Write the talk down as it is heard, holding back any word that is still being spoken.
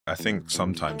I think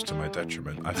sometimes to my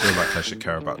detriment. I feel like I should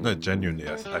care about, no, genuinely,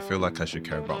 I feel like I should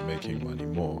care about making money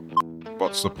more.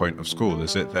 What's the point of school?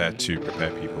 Is it there to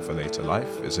prepare people for later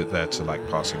life? Is it there to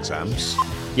pass exams?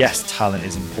 Yes, talent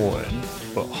is important,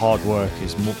 but hard work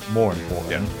is more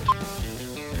important.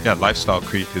 Yeah, lifestyle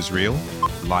creep is real.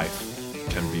 Life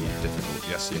can be difficult.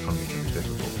 Yes, the economy can be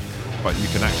difficult, but you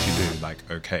can actually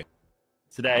do okay.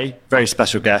 Today, very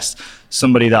special guest,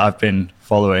 somebody that I've been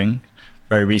following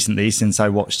very recently since I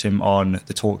watched him on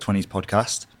the Talk 20s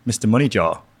podcast, Mr.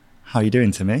 MoneyJar. How are you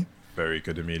doing, Timmy? Very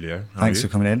good, Emilio. Thanks for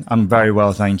coming in. I'm very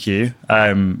well, thank you.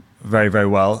 Very, very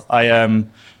well.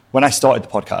 When I started the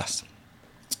podcast,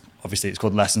 obviously it's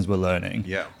called Lessons We're Learning.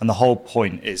 Yeah. And the whole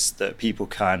point is that people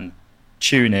can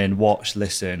tune in, watch,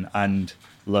 listen, and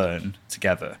learn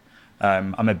together.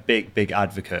 I'm a big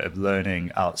advocate of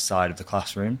learning outside of the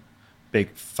classroom.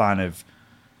 Big fan of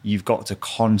you've got to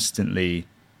constantly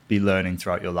be learning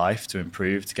throughout your life to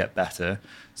improve, to get better.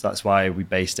 So that's why we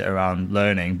based it around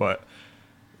learning. But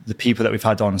the people that we've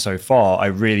had on so far, I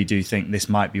really do think this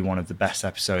might be one of the best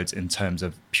episodes in terms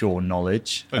of pure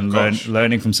knowledge and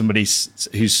learning from somebody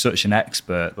who's such an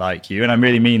expert like you. And I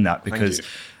really mean that because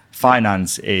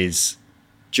finance is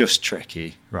just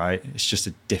tricky, right? It's just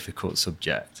a difficult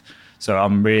subject. So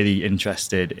I'm really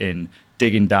interested in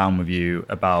digging down with you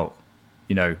about,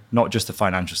 not just the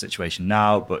financial situation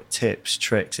now, but tips,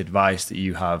 tricks, advice that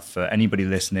you have for anybody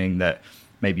listening that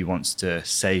maybe wants to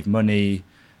save money,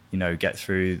 get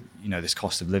through, this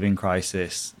cost of living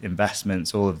crisis,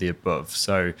 investments, all of the above.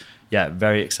 So yeah,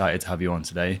 very excited to have you on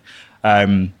today.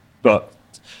 But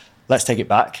let's take it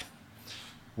back.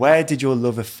 Where did your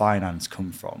love of finance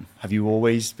come from? Have you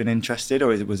always been interested,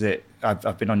 or was it,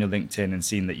 I've been on your LinkedIn and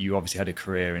seen that you obviously had a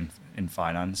career in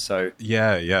finance. So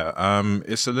yeah.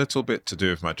 It's a little bit to do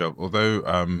with my job,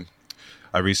 although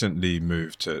I recently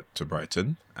moved to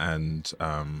Brighton, and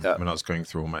when I was going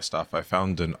through all my stuff, I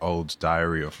found an old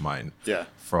diary of mine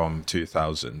from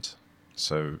 2000.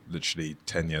 So literally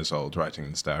 10 years old,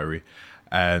 writing this diary.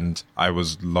 And I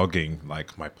was logging my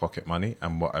pocket money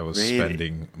and what I was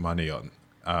spending money on.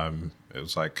 It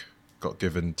was got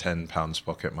given £10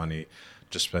 pocket money,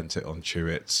 just spent it on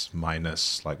Chewits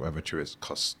minus whatever Chewits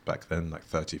cost back then,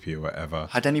 30p or whatever.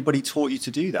 Had anybody taught you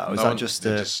to do that? Or was that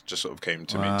just sort of came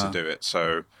to me to do it.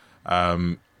 So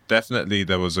definitely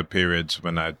there was a period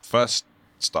when I first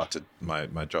started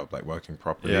my job, working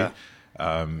properly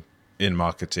in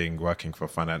marketing, working for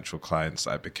financial clients.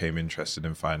 I became interested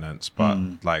in finance, but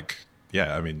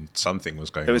something was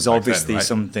going on. There was obviously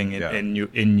something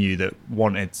in you that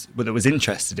that was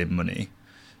interested in money.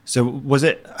 So was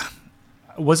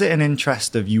it an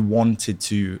interest of you wanted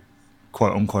to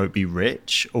quote unquote be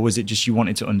rich, or was it just you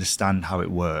wanted to understand how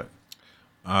it worked?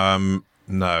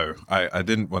 No, I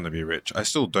didn't want to be rich. I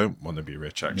still don't want to be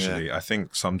rich, actually. I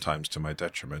think sometimes to my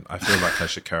detriment. I feel like I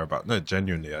should care about, no,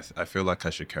 genuinely, I feel like I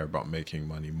should care about making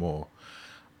money more.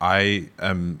 I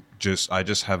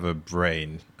just have a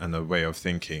brain and a way of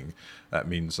thinking that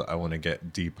means that I want to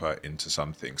get deeper into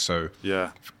something. So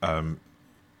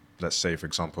let's say, for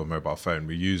example, a mobile phone.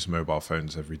 We use mobile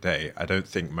phones every day. I don't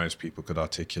think most people could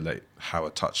articulate how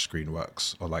a touch screen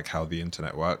works or how the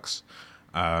internet works.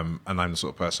 And I'm the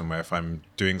sort of person where if I'm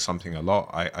doing something a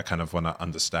lot, I kind of want to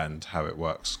understand how it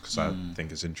works because I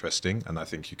think it's interesting, and I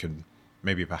think you can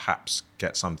maybe perhaps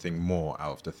get something more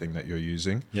out of the thing that you're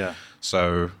using. Yeah.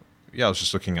 So I was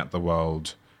just looking at the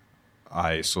world.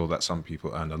 I saw that some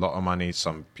people earned a lot of money,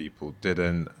 some people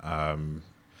didn't.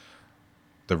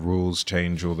 The rules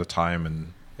change all the time,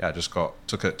 and I just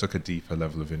took a deeper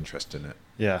level of interest in it.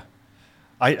 Yeah.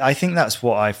 I think that's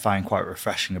what I find quite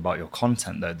refreshing about your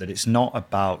content, though, that it's not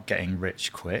about getting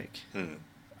rich quick.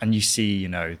 And you see,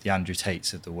 the Andrew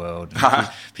Tates of the world, and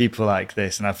people like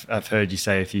this, and I've heard you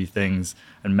say a few things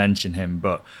and mention him,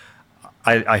 but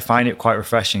I find it quite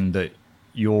refreshing that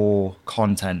your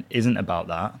content isn't about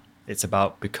that. It's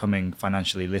about becoming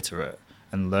financially literate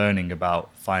and learning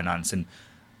about finance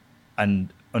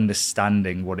and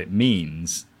understanding what it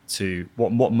means to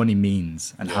what money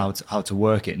means and how to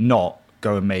work it, not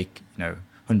go and make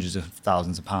hundreds of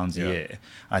thousands of pounds a year.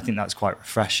 I think that's quite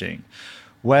refreshing.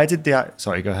 Where did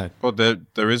sorry, go ahead. Well,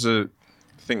 there is a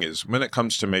thing is when it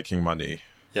comes to making money.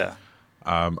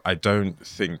 I don't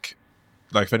think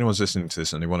if anyone's listening to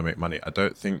this and they want to make money, I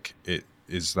don't think it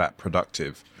is that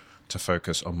productive to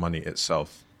focus on money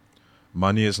itself.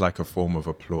 Money is like a form of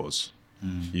applause.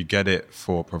 You get it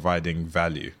for providing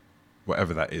value,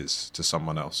 whatever that is, to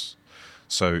someone else.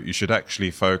 So you should actually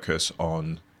focus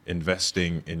on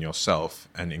investing in yourself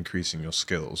and increasing your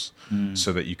skills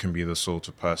so that you can be the sort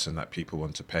of person that people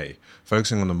want to pay.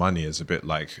 Focusing on the money is a bit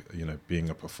like, being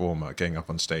a performer, getting up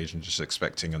on stage and just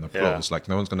expecting an applause. Like,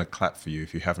 no one's going to clap for you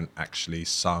if you haven't actually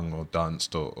sung or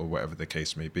danced or whatever the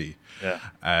case may be. Yeah.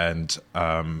 And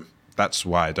that's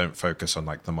why I don't focus on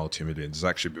like the multi-millions. It's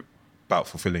actually about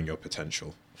fulfilling your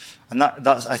potential. And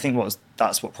that's I think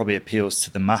that's what probably appeals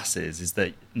to the masses, is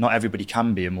that not everybody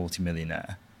can be a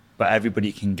multimillionaire, but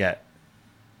everybody can get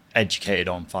educated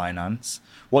on finance.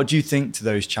 What do you think to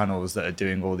those channels that are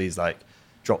doing all these like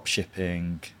drop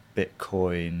shipping,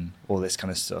 Bitcoin, all this kind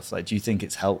of stuff? Like, do you think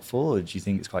it's helpful, or do you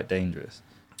think it's quite dangerous?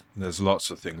 There's lots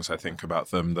of things I think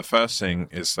about them. The first thing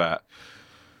is that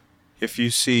if you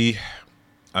see,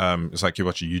 it's like you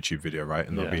watch a YouTube video, right?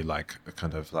 And there'll be like a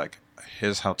kind of like,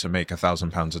 here's how to make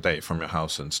 £1,000 a day from your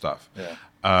house and stuff.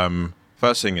 Yeah.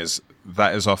 First thing is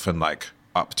that is often like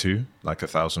up to like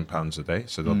 £1,000 a day.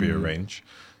 So there'll be a range.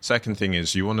 Second thing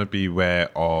is you want to be aware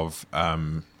of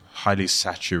highly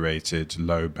saturated,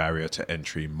 low barrier to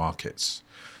entry markets.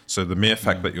 So the mere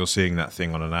fact that you're seeing that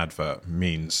thing on an advert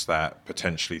means that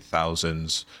potentially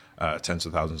thousands, tens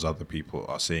of thousands of other people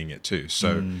are seeing it too.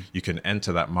 So you can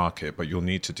enter that market, but you'll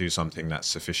need to do something that's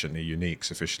sufficiently unique,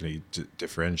 sufficiently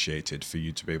differentiated for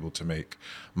you to be able to make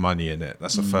money in it.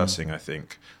 That's the first thing I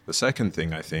think. The second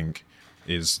thing I think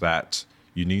is that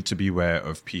you need to be aware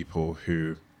of people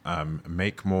who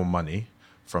make more money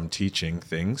from teaching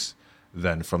things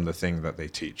than from the thing that they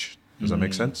teach. Does that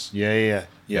make sense? Yeah,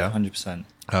 100%.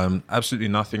 Absolutely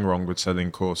nothing wrong with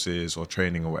selling courses or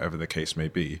training or whatever the case may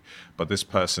be, but this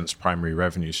person's primary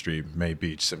revenue stream may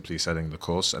be simply selling the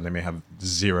course, and they may have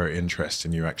zero interest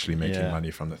in you actually making money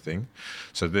from the thing.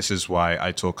 So this is why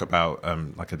I talk about,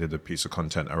 like I did a piece of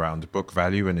content around book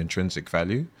value and intrinsic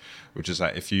value, which is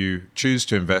that if you choose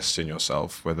to invest in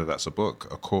yourself, whether that's a book,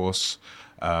 a course,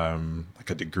 like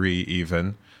a degree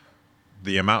even,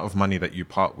 the amount of money that you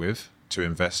part with to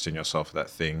invest in yourself, that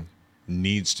thing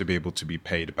needs to be able to be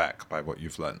paid back by what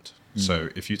you've learned. So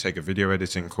if you take a video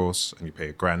editing course and you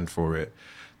pay £1,000 for it,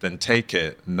 then take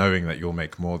it knowing that you'll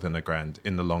make more than £1,000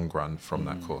 in the long run from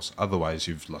that course. Otherwise,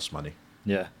 you've lost money.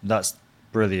 Yeah, that's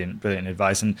brilliant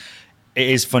advice. And it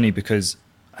is funny because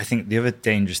I think the other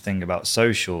dangerous thing about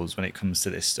socials when it comes to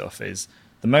this stuff is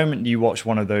the moment you watch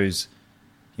one of those,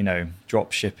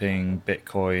 drop shipping,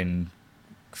 Bitcoin,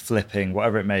 flipping,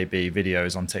 whatever it may be,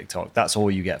 videos on TikTok, that's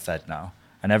all you get fed now.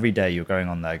 And every day you're going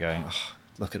on there going, oh,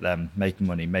 look at them making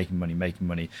money.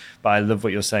 But I love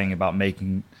what you're saying about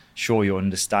making sure you're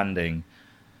understanding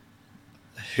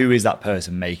who is that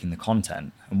person making the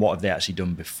content and what have they actually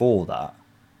done before that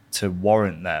to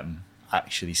warrant them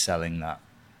actually selling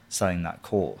that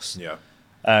course. Yeah.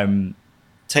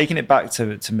 Taking it back to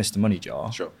Mr.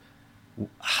 MoneyJar. Sure.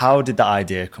 How did that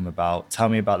idea come about? Tell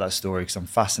me about that story, because I'm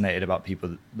fascinated about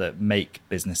people that make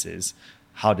businesses.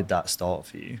 How did that start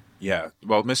for you? Yeah,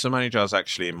 well, Mr. MoneyJar is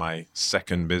actually my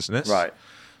second business. Right.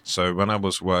 So when I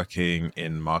was working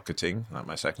in marketing, like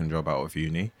my second job out of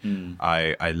uni,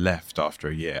 I left after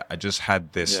a year. I just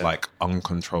had this like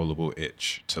uncontrollable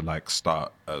itch to like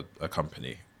start a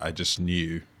company. I just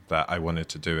knew that I wanted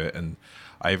to do it. And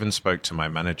I even spoke to my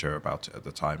manager about it at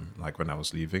the time, like when I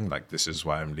was leaving, like, this is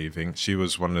why I'm leaving. She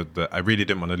was one of I really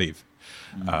didn't want to leave.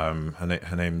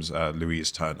 Her name's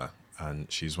Louise Turner.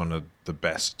 And she's one of the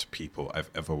best people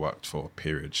I've ever worked for,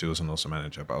 period. She was an awesome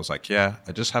manager. But I was like, I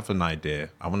just have an idea.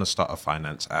 I want to start a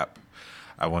finance app.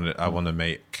 I want to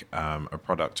make a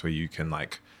product where you can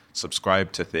like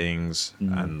subscribe to things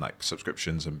and like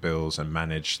subscriptions and bills and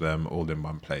manage them all in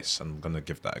one place. And I'm going to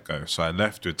give that a go. So I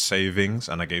left with savings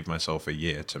and I gave myself a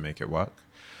year to make it work.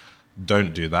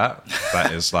 Don't do that.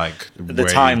 That is like the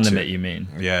time limit, you mean?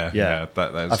 Yeah.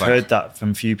 I've heard that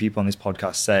from a few people on this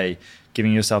podcast say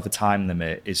giving yourself a time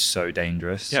limit is so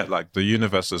dangerous. Yeah, like the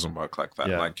universe doesn't work like that.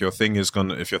 Like if your thing's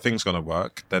gonna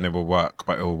work, then it will work,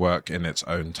 but it will work in its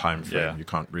own time frame. Yeah. You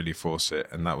can't really force it.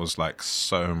 And that was like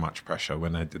so much pressure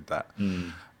when I did that.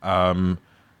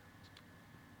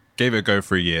 Gave it a go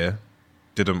for a year,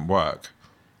 didn't work.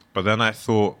 But then I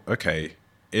thought, okay,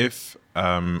 if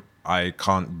I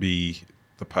can't be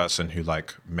the person who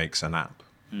like makes an app.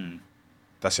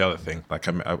 That's the other thing. Like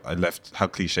I left, how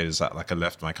cliche is that? Like I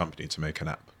left my company to make an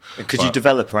app. Could you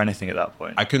develop or anything at that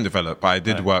point? I couldn't develop, but I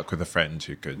did work with a friend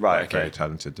who could, a very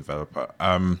talented developer.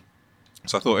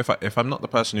 So I thought if I'm not the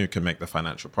person who can make the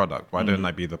financial product, why don't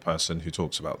I be the person who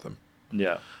talks about them?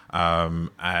 Yeah.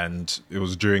 And it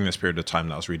was during this period of time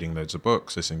that I was reading loads of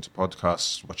books, listening to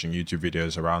podcasts, watching YouTube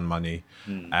videos around money.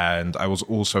 And I was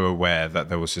also aware that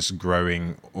there was this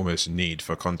growing almost need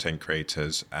for content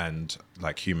creators and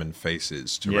like human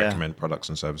faces to recommend products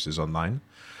and services online.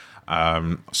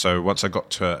 So once I got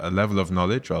to a level of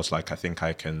knowledge where I was like, I think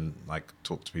I can like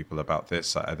talk to people about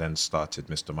this, I then started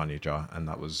Mr. MoneyJar, and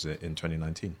that was in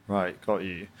 2019. Right, got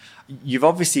you. You've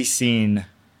obviously seen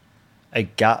a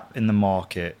gap in the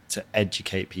market to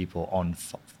educate people on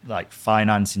like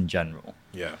finance in general.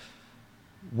 Yeah.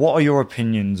 What are your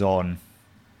opinions on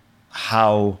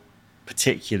how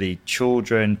particularly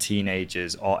children,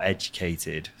 teenagers are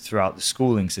educated throughout the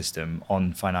schooling system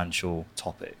on financial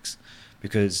topics?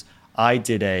 Because I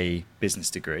did a business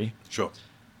degree. Sure.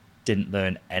 Didn't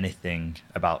learn anything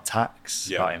about tax,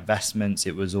 Yeah. about investments.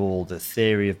 It was all the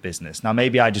theory of business. Now,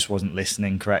 maybe I just wasn't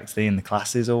listening correctly in the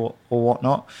classes or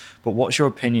whatnot, but what's your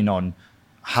opinion on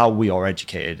how we are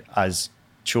educated as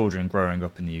children growing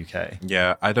up in the UK?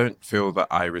 Yeah, I don't feel that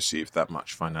I received that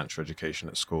much financial education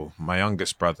at school. My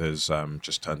youngest brother's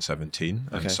just turned 17,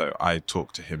 and Okay. so I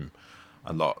talk to him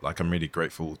a lot. Like, I'm really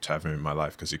grateful to have him in my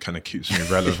life because he kind of keeps me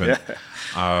relevant.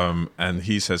 And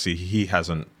he says he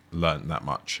hasn't learned that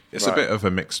much. It's a bit of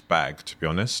a mixed bag, to be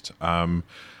honest.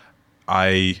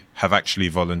 I have actually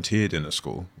volunteered in a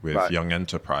school with Young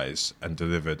Enterprise and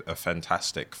delivered a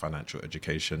fantastic financial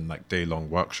education, like day-long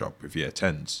workshop with year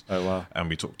 10s. Oh, wow. And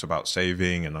we talked about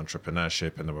saving and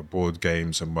entrepreneurship, and there were board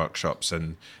games and workshops,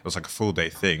 and it was like a full-day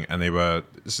thing. And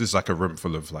this is like a room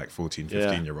full of like 14,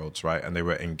 15-year-olds, right? And they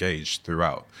were engaged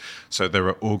throughout. So there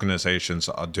are organizations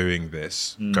that are doing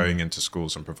this, going into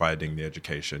schools and providing the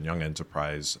education. Young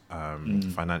Enterprise,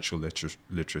 Financial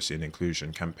Literacy and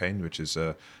Inclusion Campaign, which is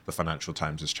the Financial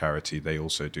Times' charity, they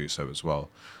also do so as well.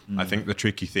 I think the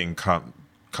tricky thing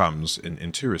comes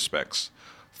in two respects.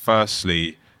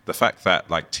 Firstly, the fact that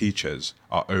like teachers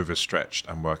are overstretched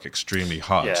and work extremely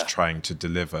hard trying to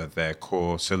deliver their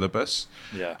core syllabus.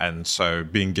 Yeah. And so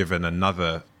being given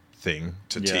another thing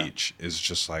to teach is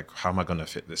just like, how am I going to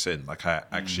fit this in? Like, I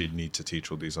actually need to teach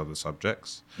all these other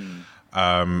subjects.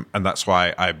 And that's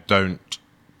why I don't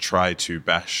try to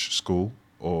bash school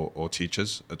or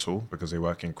teachers at all, because they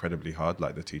work incredibly hard,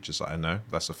 like the teachers that I know.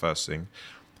 That's the first thing.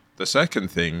 The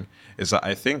second thing is that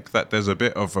I think that there's a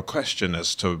bit of a question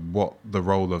as to what the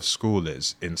role of school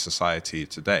is in society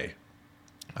today.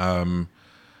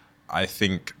 I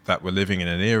think that we're living in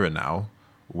an era now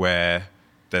where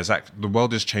the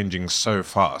world is changing so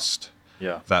fast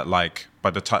that like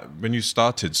by the time when you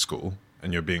started school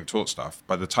and you're being taught stuff,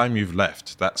 by the time you've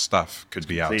left, that stuff could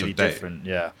be out of date. Different,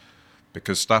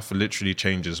 Because stuff literally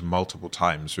changes multiple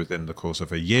times within the course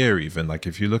of a year even. Like,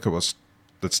 if you look at what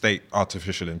the state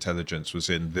artificial intelligence was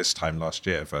in this time last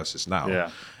year versus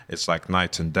now, it's like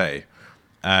night and day.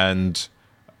 And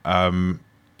so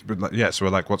we're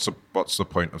like, what's the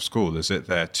point of school? Is it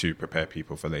there to prepare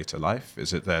people for later life?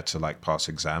 Is it there to like pass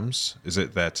exams? Is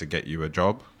it there to get you a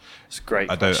job? It's a great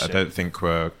I don't think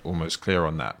we're almost clear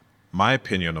on that. My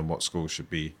opinion on what school should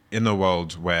be in a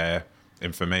world where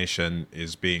information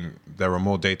there are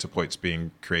more data points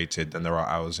being created than there are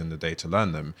hours in the day to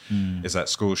learn them, is that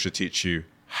schools should teach you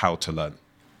how to learn.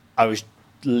 I was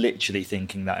literally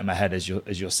thinking that in my head as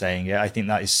you're saying it. I think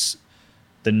that is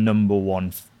the number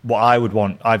one, what I would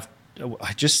want. I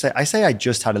just had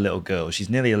a little girl. She's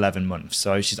nearly 11 months.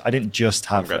 So I didn't just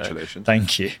have Congratulations. Her.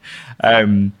 Thank you.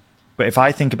 But if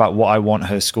I think about what I want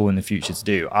her school in the future to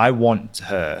do, I want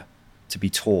her to be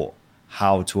taught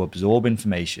how to absorb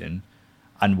information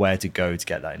and where to go to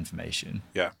get that information.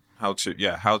 How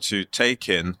to take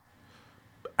in,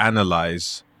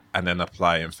 analyze, and then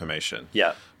apply information.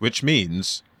 Which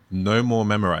means no more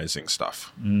memorizing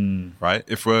stuff. Right?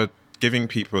 If we're giving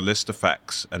people a list of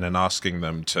facts and then asking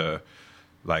them to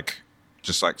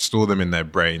just store them in their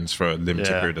brains for a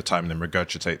limited period of time and then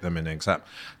regurgitate them in an exam,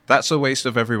 that's a waste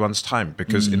of everyone's time,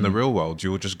 because in the real world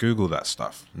you will just Google that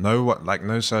stuff. No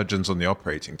surgeons on the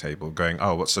operating table going,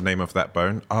 oh, what's the name of that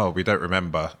bone? Oh, we don't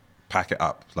remember, pack it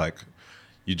up. Like,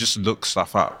 you just look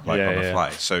stuff up on the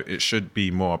fly. So it should be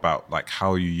more about like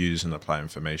how you use and apply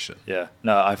information.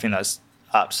 No, I think that's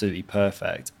absolutely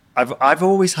perfect. I've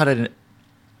always had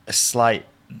a slight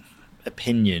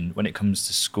opinion when it comes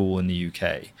to school in the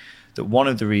UK, that one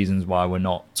of the reasons why we're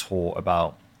not taught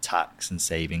about tax and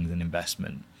savings and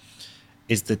investment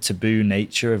is the taboo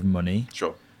nature of money.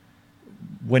 Sure.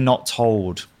 We're not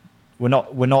told, we're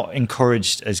not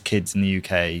encouraged as kids in the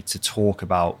UK to talk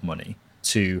about money,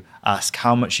 to ask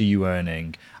how much are you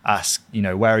earning, ask,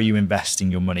 where are you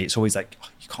investing your money? It's always like, oh,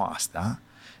 you can't ask that.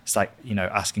 It's like,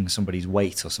 asking somebody's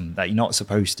weight or something, that you're not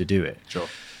supposed to do it. Sure.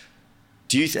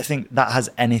 Do you think that has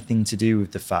anything to do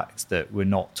with the fact that we're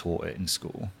not taught it in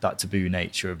school, that taboo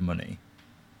nature of money?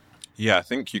 Yeah, I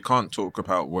think you can't talk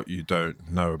about what you don't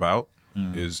know about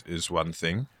is one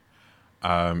thing.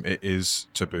 It is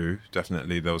taboo,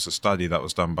 definitely. There was a study that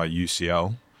was done by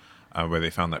UCL where they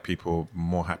found that people were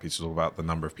more happy to talk about the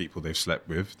number of people they've slept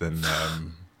with than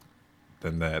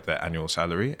their annual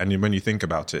salary. And when you think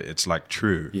about it, it's like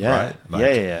true, right?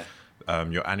 Like,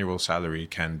 your annual salary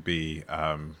can be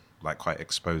like quite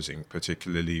exposing,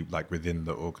 particularly like within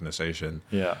the organization.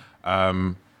 Yeah.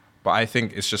 But I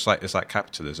think it's like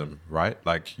capitalism, right?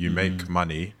 Like you make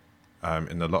money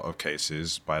in a lot of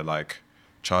cases by like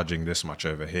charging this much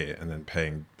over here and then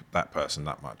paying that person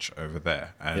that much over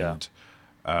there. And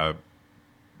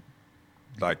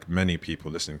like many people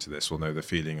listening to this will know the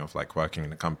feeling of like working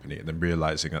in a company and then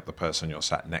realizing that the person you're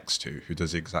sat next to who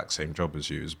does the exact same job as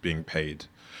you is being paid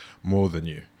more than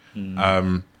you.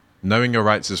 Knowing your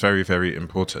rights is very, very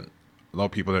important. A lot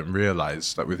of people don't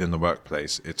realize that within the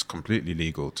workplace, it's completely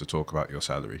legal to talk about your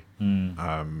salary.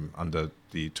 Under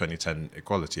the 2010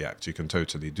 Equality Act, you can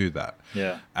totally do that.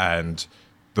 Yeah. And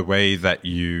the way that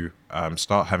you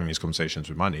start having these conversations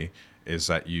with money is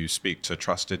that you speak to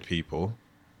trusted people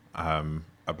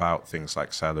about things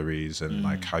like salaries and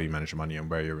like how you manage your money and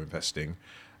where you're investing.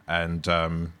 And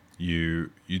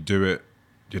you do it,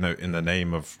 you know, in the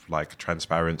name of like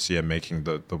transparency and making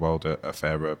the world a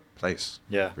fairer place.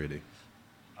 Yeah. Really.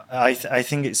 I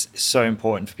think it's so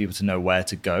important for people to know where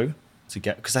to go to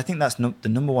get, because I think that's the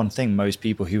number one thing most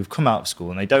people who have come out of school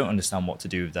and they don't understand what to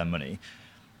do with their money.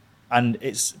 And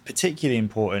it's particularly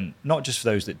important, not just for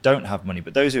those that don't have money,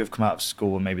 but those who have come out of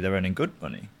school and maybe they're earning good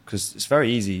money, because it's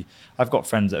very easy. I've got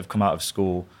friends that have come out of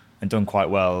school and done quite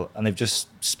well, and they've just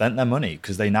spent their money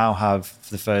because they now have, for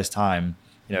the first time,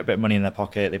 you know, a bit of money in their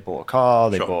pocket. They bought a car,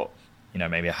 they bought, you know,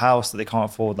 maybe a house that they can't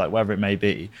afford, like whatever it may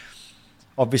be.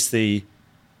 Obviously,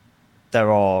 there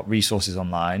are resources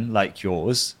online like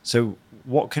yours. So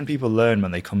what can people learn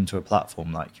when they come to a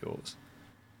platform like yours?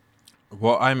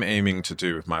 What I'm aiming to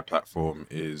do with my platform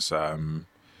is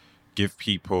give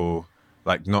people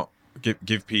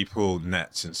give people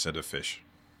nets instead of fish.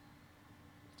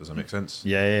 Does that make sense?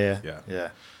 Yeah.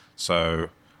 So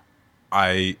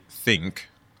I think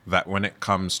that when it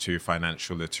comes to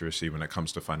financial literacy, when it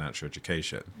comes to financial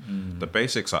education, the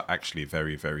basics are actually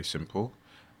very, very simple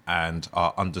and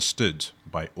are understood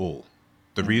by all.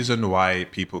 The reason why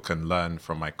people can learn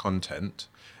from my content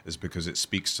is because it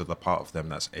speaks to the part of them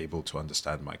that's able to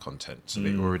understand my content. So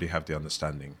they already have the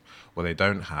understanding. What they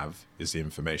don't have is the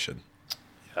information.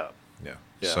 Yeah.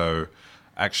 So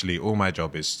actually all my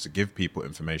job is to give people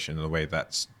information in a way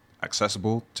that's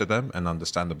accessible to them and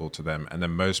understandable to them. And then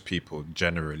most people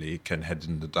generally can head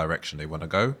in the direction they want to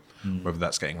go, whether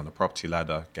that's getting on the property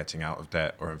ladder, getting out of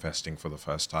debt, or investing for the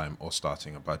first time, or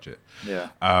starting a budget.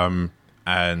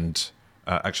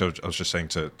 Actually, I was just saying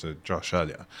to Josh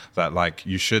earlier that like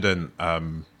you shouldn't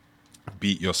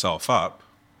beat yourself up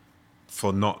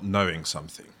for not knowing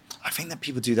something. I think that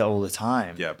people do that all the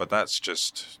time. Yeah, but that's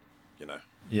just, you know,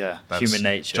 that's human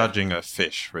nature. Judging a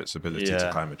fish for its ability to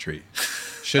climb a tree.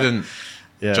 Shouldn't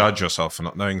judge yourself for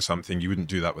not knowing something. You wouldn't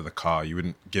do that with a car. You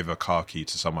wouldn't give a car key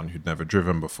to someone who'd never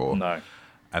driven before. No.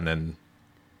 And then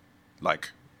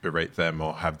like berate them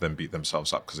or have them beat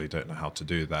themselves up because they don't know how to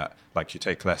do that. Like you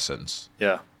take lessons.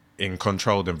 In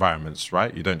controlled environments,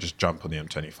 right? You don't just jump on the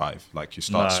M25. Like you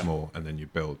start small and then you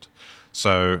build.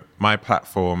 So my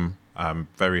platform, I'm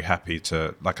very happy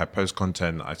to, like I post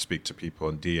content, I speak to people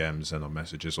on DMs and on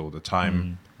messages all the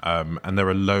time. And there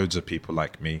are loads of people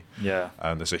like me.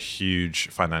 There's a huge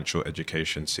financial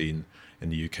education scene in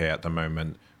the UK at the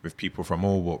moment with people from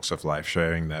all walks of life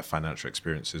sharing their financial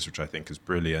experiences, which I think is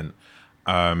brilliant.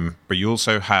 But you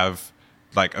also have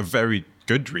like a very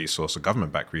good resource, a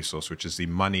government-backed resource, which is the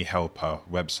Money Helper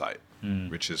website,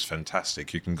 which is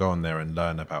fantastic. You can go on there and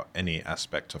learn about any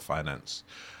aspect of finance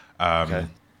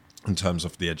in terms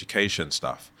of the education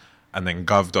stuff. And then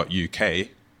gov.uk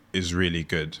is really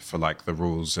good for like the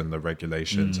rules and the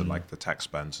regulations and like the tax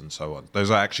bans and so on. Those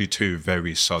are actually two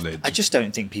very solid. I just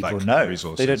don't think people know.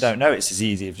 Resources. They don't know. It's as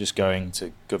easy as just going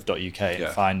to gov.uk and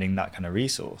finding that kind of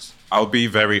resource. I'll be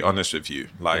very honest with you.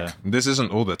 Like this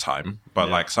isn't all the time, but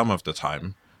like some of the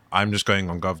time, I'm just going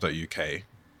on gov.uk,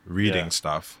 reading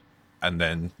stuff, and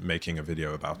then making a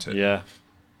video about it.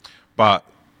 But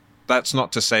that's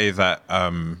not to say that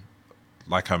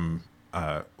like I'm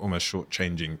almost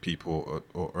shortchanging people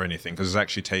or anything, because it's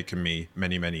actually taken me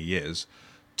many, many years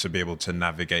to be able to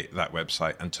navigate that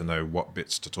website and to know what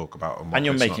bits to talk about. And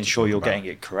you're making sure you're getting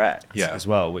it correct as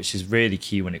well, which is really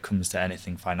key when it comes to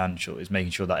anything financial, is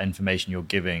making sure that information you're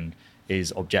giving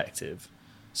is objective.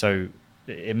 So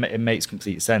it makes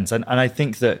complete sense. And I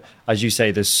think that, as you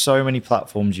say, there's so many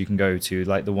platforms you can go to,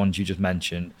 like the ones you just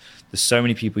mentioned. There's so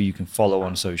many people you can follow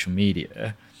on social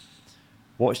media.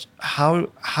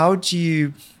 How do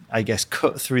you, I guess,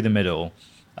 cut through the middle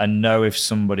and know if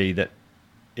somebody that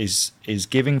is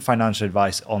giving financial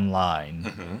advice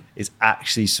online is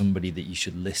actually somebody that you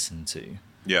should listen to?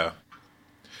 Yeah.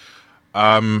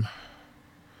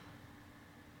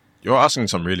 You're asking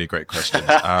some really great questions.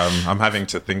 I'm having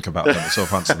to think about them and sort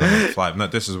of answer them on the fly. No,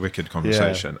 this is a wicked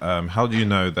conversation. How do you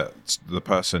know that the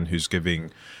person who's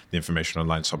giving the information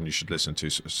online is someone you should listen to?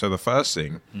 So the first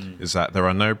thing is that there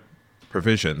are no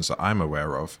provisions that I'm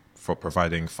aware of for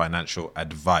providing financial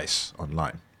advice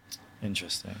online.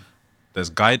 Interesting. There's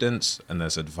guidance and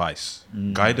there's advice.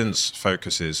 Guidance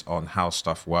focuses on how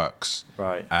stuff works,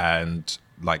 Right. and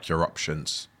like your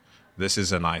options. This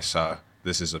is an ISA.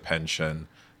 This is a pension.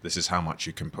 This is how much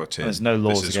you can put in. There's no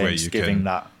laws This is against giving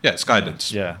that. Yeah, it's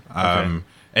guidance. Yeah. Okay.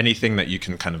 Anything that you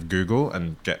can kind of Google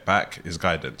and get back is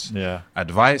guidance. Yeah.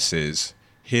 Advice is,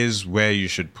 here's where you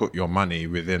should put your money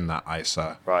within that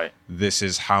ISA. Right. This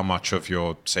is how much of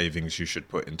your savings you should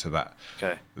put into that.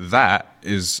 Okay. That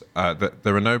is,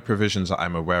 there are no provisions that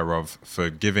I'm aware of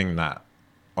for giving that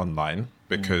online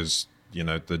because,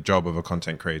 the job of a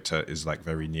content creator is like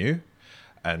very new.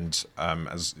 And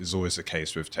as is always the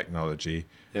case with technology,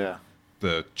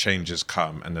 the changes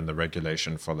come and then the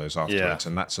regulation follows afterwards.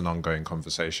 And that's an ongoing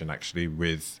conversation actually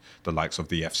with the likes of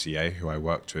the FCA, who I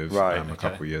worked with a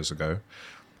couple of years ago.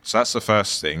 So that's the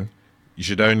first thing. You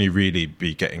should only really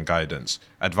be getting guidance.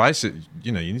 Advice,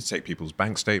 you need to take people's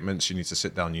bank statements. You need to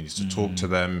sit down. You need to talk to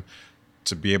them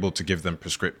to be able to give them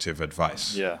prescriptive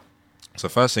advice. Yeah. So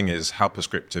first thing is, how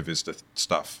prescriptive is the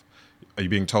stuff? Are you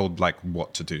being told like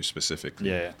what to do specifically?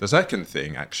 Yeah. The second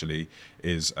thing actually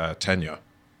is tenure.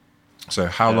 So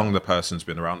how long the person's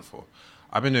been around for.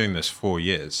 I've been doing this 4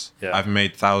 years. Yeah. I've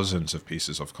made thousands of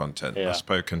pieces of content. Yeah. I've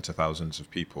spoken to thousands of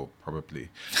people probably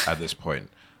at this point.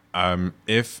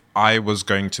 If I was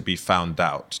going to be found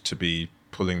out to be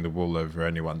pulling the wool over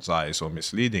anyone's eyes or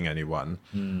misleading anyone,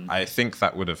 I think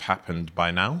that would have happened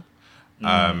by now.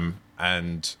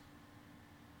 And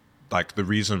like the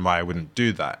reason why I wouldn't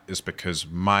do that is because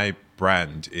my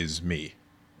brand is me.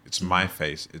 It's my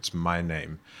face. It's my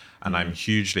name. And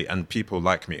and people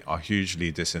like me are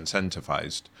hugely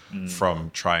disincentivized from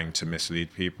trying to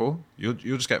mislead people. You'll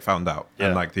just get found out. Yeah.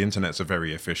 And like the internet's a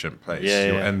very efficient place. Yeah,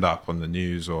 You'll yeah. end up on the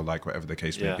news or like whatever the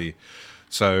case may Yeah. be.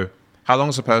 So how long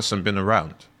has a person been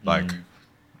around? Like,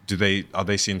 are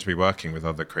they seen to be working with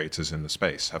other creators in the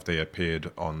space? Have they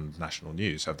appeared on national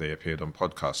news? Have they appeared on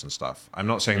podcasts and stuff? I'm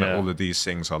not saying that all of these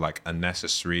things are like a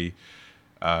necessary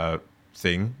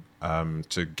thing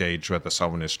to gauge whether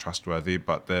someone is trustworthy,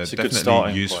 but they're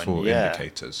definitely useful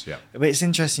indicators. Yeah. But it's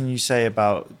interesting you say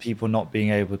about people not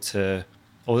being able to,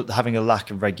 or having a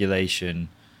lack of regulation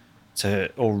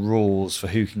or rules for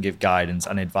who can give guidance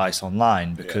and advice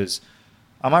online, because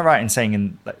am I right in saying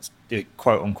in the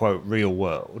quote unquote real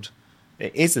world,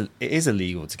 it is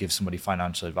illegal to give somebody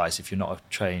financial advice if you're not a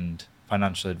trained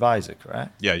financial advisor,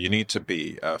 correct? Yeah, you need to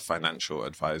be a financial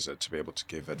advisor to be able to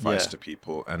give advice to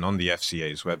people. And on the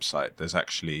FCA's website, there's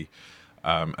actually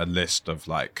a list of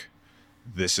like,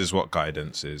 this is what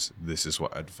guidance is, this is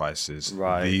what advice is.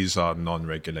 Right. These are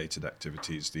non-regulated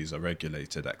activities, these are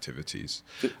regulated activities.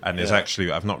 And there's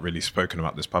actually, I've not really spoken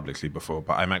about this publicly before,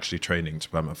 but I'm actually training to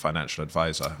become a financial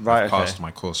advisor. Right, I've passed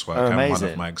my coursework and one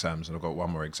of my exams, and I've got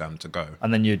one more exam to go.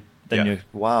 And then you're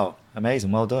wow,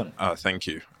 amazing, well done. Thank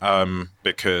you.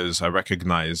 Because I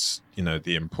recognize,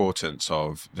 the importance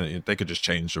of, they could just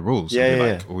change the rules.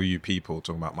 All you people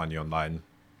talking about money online,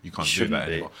 you can't do that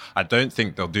anymore. I don't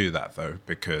think they'll do that though,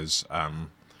 because... do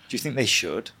you think they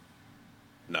should?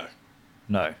 No.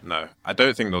 No. I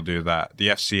don't think they'll do that. The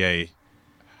FCA,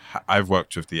 I've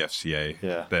worked with the FCA.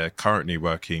 Yeah. They're currently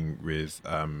working with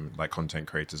like content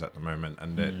creators at the moment,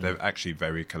 and they're actually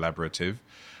very collaborative,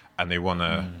 and they want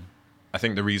to... I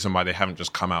think the reason why they haven't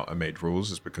just come out and made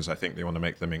rules is because I think they want to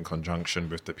make them in conjunction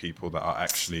with the people that are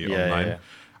actually online. Yeah.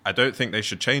 I don't think they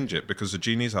should change it because the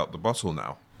genie's out the bottle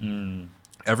now.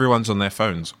 Everyone's on their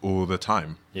phones all the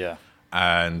time. Yeah.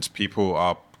 And people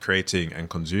are creating and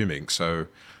consuming. So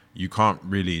you can't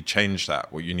really change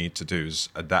that. What you need to do is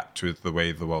adapt with the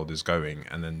way the world is going,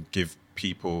 and then give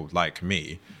people like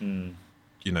me,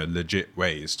 legit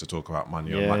ways to talk about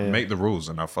money online. Make the rules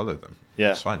and I'll follow them.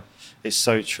 Yeah. It's fine. It's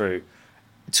so true.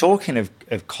 Talking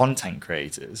of content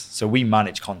creators, so we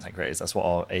manage content creators. That's what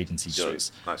our agency does.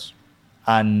 Sweet. Nice.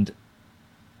 And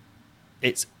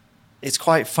it's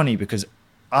quite funny because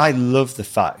I love the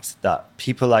fact that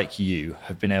people like you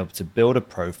have been able to build a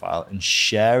profile and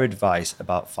share advice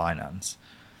about finance.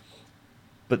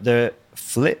 But the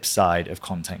flip side of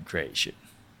content creation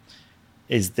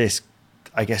is this,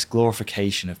 I guess,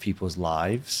 glorification of people's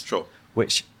lives. Sure.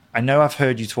 Which I know I've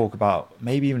heard you talk about,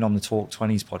 maybe even on the Talk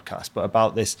 20s podcast, but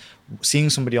about this, seeing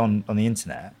somebody on the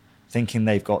internet thinking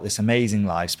they've got this amazing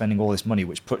life, spending all this money,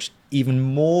 which puts even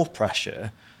more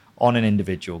pressure on an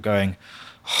individual going,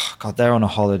 oh, God, they're on a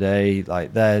holiday,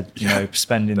 like they're,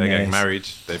 spending they're this. getting married,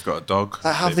 they've got a dog.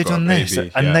 Like, how have they done this?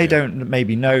 And they don't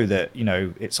maybe know that,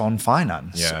 it's on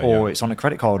finance or it's on a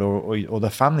credit card or the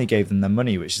family gave them the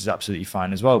money, which is absolutely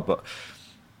fine as well. But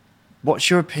what's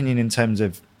your opinion in terms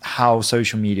of how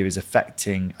social media is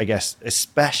affecting, I guess,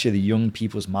 especially young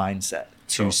people's mindset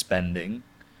to spending?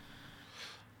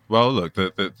 Well, look,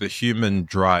 the human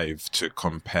drive to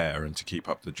compare and to keep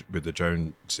up with the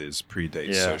Joneses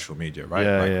predates social media,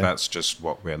 right? That's just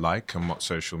what we're like. And what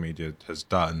social media has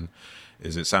done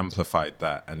is it's amplified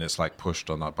that, and it's like pushed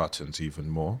on our buttons even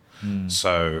more.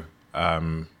 So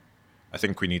I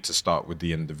think we need to start with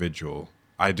the individual.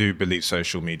 I do believe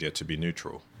social media to be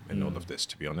neutral in all of this,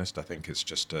 to be honest. I think it's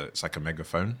just it's like a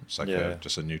megaphone. It's like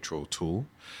just a neutral tool.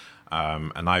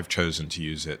 And I've chosen to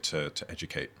use it to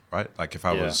educate, right? Like if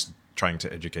I was trying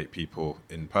to educate people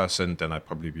in person, then I'd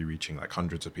probably be reaching like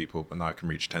hundreds of people, but now I can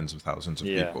reach tens of thousands of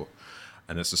people.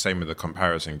 And it's the same with the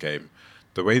comparison game.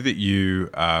 The way that you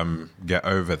get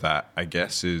over that, I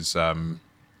guess, is, and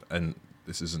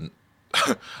this isn't,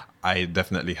 I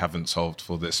definitely haven't solved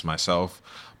for this myself,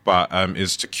 but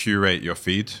is to curate your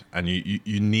feed. And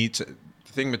you need to,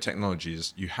 the thing with technology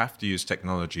is you have to use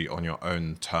technology on your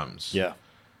own terms. Yeah.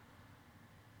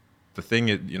 The thing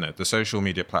is, the social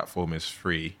media platform is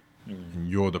free and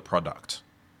you're the product.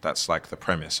 That's like the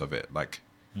premise of it. Like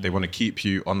they want to keep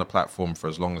you on the platform for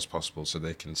as long as possible so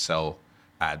they can sell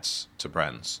ads to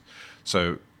brands.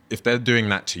 So if they're doing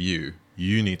that to you,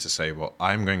 you need to say, well,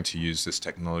 I'm going to use this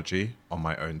technology on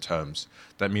my own terms.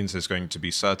 That means there's going to be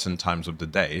certain times of the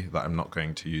day that I'm not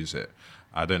going to use it.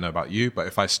 I don't know about you, but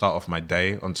if I start off my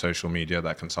day on social media,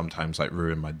 that can sometimes like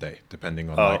ruin my day, depending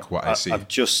on what I see. I've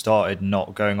just started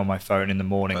not going on my phone in the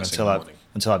morning until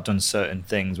I've done certain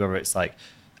things, whether it's like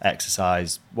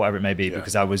exercise, whatever it may be,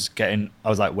 because I was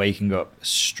like waking up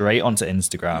straight onto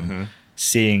Instagram,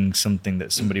 seeing something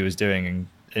that somebody was doing, and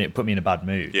it put me in a bad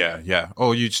mood. Yeah.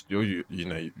 Oh,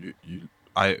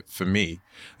 for me,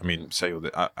 I mean,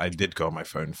 I did go on my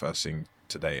phone first thing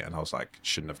today, and I was like,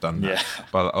 shouldn't have done that.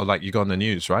 But like, you go on the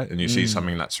news, right, and you see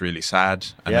something that's really sad,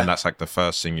 and then that's like the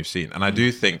first thing you've seen. And I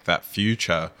do think that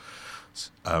future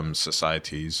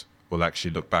societies will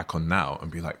actually look back on now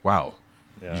and be like, wow,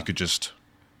 you could just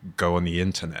go on the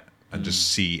internet and just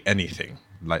see anything,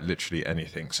 like literally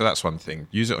anything. So that's one thing.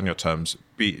 Use it on your terms.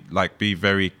 Be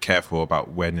very careful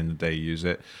about when in the day you use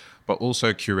it, but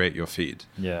also curate your feed.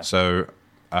 So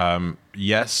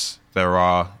yes, there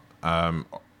are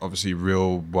obviously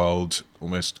real world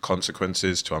almost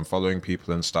consequences to unfollowing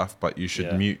people and stuff, but you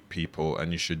should mute people,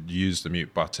 and you should use the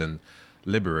mute button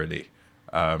liberally.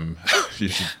 You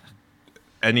should,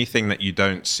 anything that you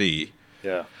don't see,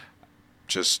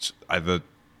 just either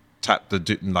tap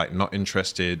the like not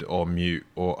interested or mute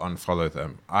or unfollow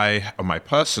them. On my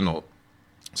personal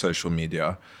social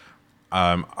media,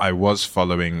 I was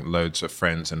following loads of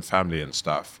friends and family and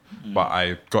stuff, but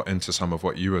I got into some of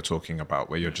what you were talking about,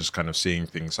 where you're just kind of seeing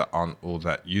things that aren't all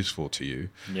that useful to you.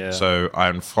 So I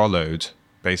unfollowed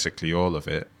basically all of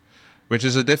it, which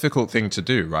is a difficult thing to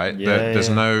do, right? There's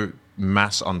no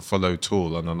mass unfollow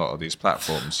tool on a lot of these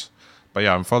platforms. But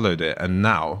I unfollowed it, and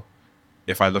now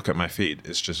if I look at my feed,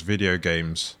 it's just video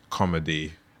games,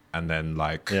 comedy, and then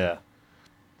like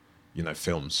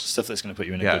films. Stuff that's going to put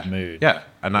you in a good mood.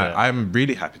 And I'm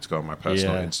really happy to go on my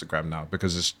personal Instagram now,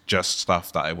 because it's just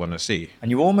stuff that I want to see.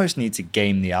 And you almost need to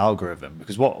game the algorithm,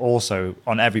 because what also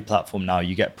on every platform now,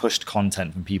 you get pushed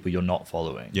content from people you're not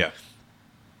following.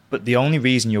 But the only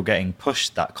reason you're getting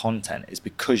pushed that content is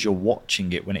because you're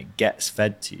watching it when it gets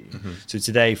fed to you. So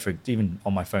today, even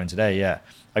on my phone today,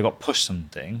 I got pushed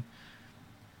something,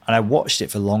 and I watched it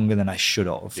for longer than I should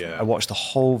have. I watched the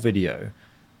whole video.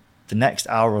 The next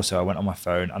hour or so, I went on my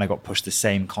phone and I got pushed the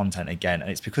same content again. And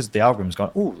it's because the algorithm's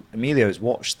gone, oh, Emilio's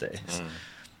watched this.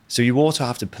 So you also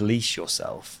have to police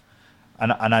yourself.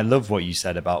 And I love what you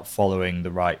said about following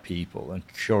the right people and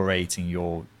curating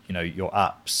your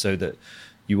apps so that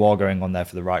you are going on there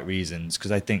for the right reasons.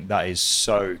 Because I think that is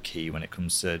so key when it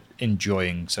comes to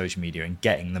enjoying social media and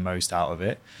getting the most out of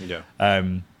it.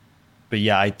 But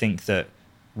I think that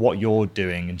what you're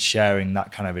doing and sharing that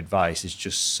kind of advice is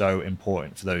just so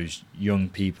important for those young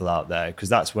people out there, because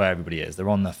that's where everybody is. They're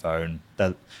on their phone.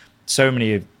 So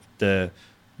many of the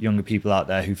younger people out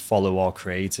there who follow our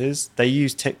creators, they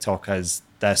use TikTok as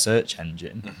their search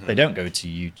engine. They don't go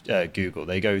to Google.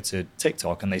 They go to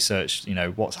TikTok and they search,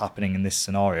 what's happening in this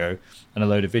scenario, and a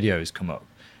load of videos come up.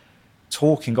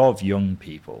 Talking of young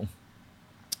people,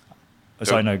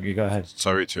 Sorry, no, you go ahead.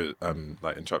 Sorry to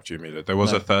like interrupt you, Mila. There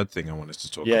was a third thing I wanted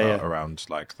to talk about around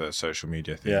like the social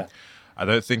media thing. Yeah. I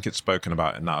don't think it's spoken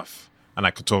about enough, and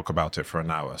I could talk about it for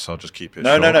an hour, so I'll just keep it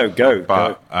short. No, go.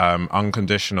 But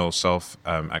unconditional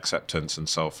self-acceptance and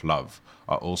self-love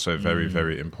are also very,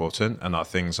 very important, and are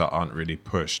things that aren't really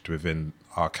pushed within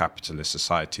our capitalist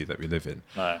society that we live in.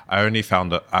 No. I only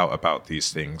found out about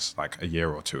these things like a year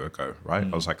or two ago, right?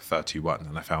 I was like 31,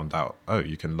 and I found out, oh,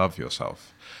 you can love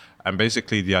yourself. And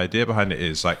basically the idea behind it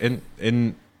is like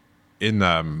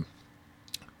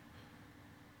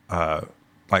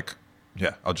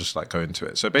I'll just like go into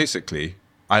it. So basically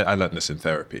I learned this in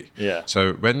therapy. Yeah.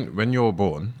 So when you're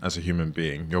born as a human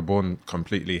being, you're born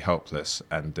completely helpless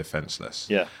and defenseless.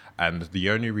 Yeah. And the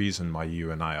only reason why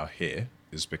you and I are here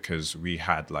is because we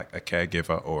had like a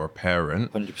caregiver or a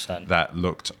parent 100%. that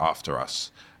looked after us.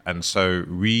 And so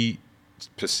we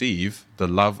perceive the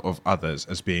love of others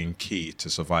as being key to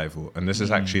survival. And this is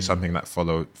actually something that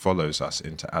follows us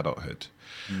into adulthood.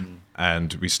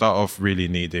 And we start off really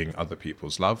needing other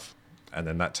people's love. And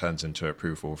then that turns into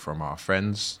approval from our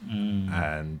friends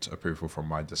and approval from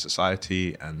wider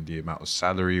society and the amount of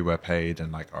salary we're paid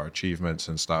and like our achievements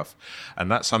and stuff.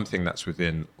 And that's something that's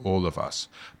within all of us.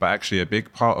 But actually a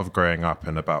big part of growing up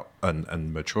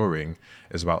and maturing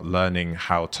is about learning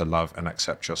how to love and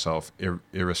accept yourself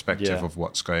irrespective of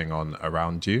what's going on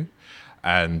around you.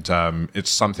 And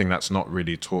it's something that's not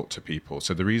really taught to people.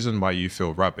 So the reason why you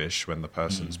feel rubbish when the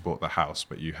person's bought the house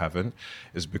but you haven't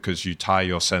is because you tie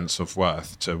your sense of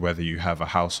worth to whether you have a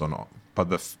house or not.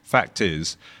 But the fact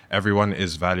is, everyone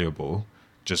is valuable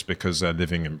just because they're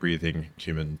living and breathing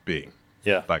human being.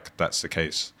 Yeah. Like that's the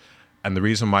case. And the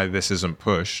reason why this isn't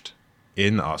pushed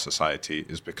in our society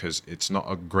is because it's not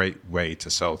a great way to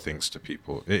sell things to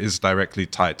people. It is directly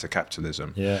tied to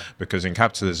capitalism. Yeah. Because in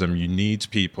capitalism, you need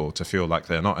people to feel like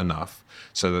they're not enough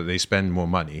so that they spend more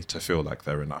money to feel like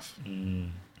they're enough.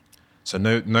 So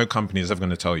no company is ever going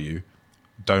to tell you,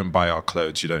 don't buy our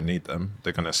clothes, you don't need them.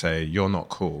 They're going to say, you're not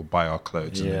cool, buy our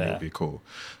clothes and then you'll be cool.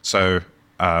 So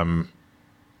I'm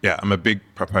a big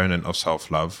proponent of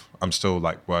self-love. I'm still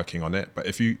like working on it. But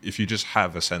if you just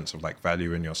have a sense of like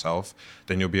value in yourself,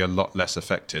 then you'll be a lot less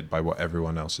affected by what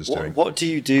everyone else is doing. What do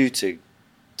you do to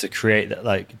create that?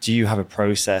 Like, do you have a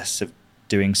process of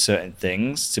doing certain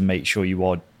things to make sure you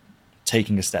are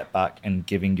taking a step back and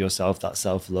giving yourself that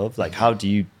self-love? Like, how do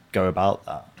you go about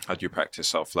that? How do you practice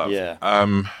self-love? Yeah.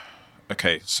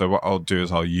 Okay, so what I'll do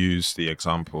is I'll use the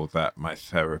example that my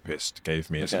therapist gave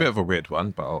me. It's a bit of a weird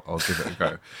one, but I'll give it a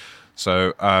go.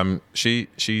 So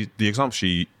the example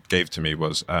she gave to me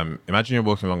was, imagine you're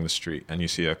walking along the street and you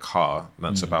see a car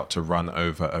that's about to run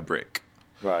over a brick.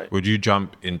 Right. Would you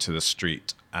jump into the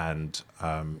street and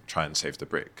try and save the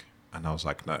brick? And I was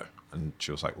like, no. And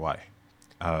she was like, why?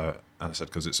 And I said,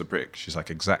 because it's a brick. She's like,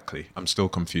 exactly. I'm still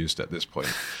confused at this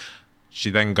point. She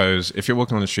then goes, if you're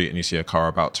walking on the street and you see a car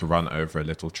about to run over a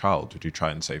little child, would you try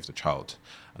and save the child?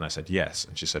 And I said, yes.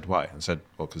 And she said, why? And I said,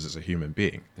 well, because it's a human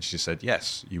being. And she said,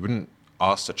 yes. You wouldn't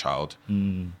ask the child,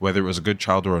 whether it was a good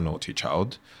child or a naughty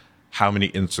child, how many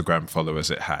Instagram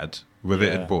followers it had, whether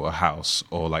it had bought a house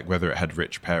or like whether it had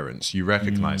rich parents. You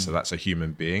recognize that that's a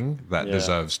human being that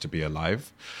deserves to be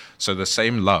alive. So the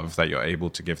same love that you're able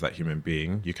to give that human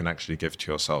being, you can actually give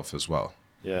to yourself as well.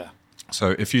 Yeah.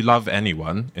 So if you love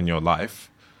anyone in your life,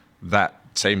 that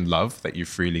same love that you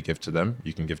freely give to them,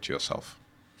 you can give to yourself.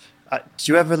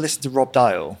 Do you ever listen to Rob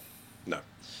Dial? No.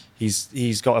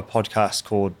 He's got a podcast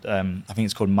called, I think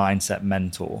it's called Mindset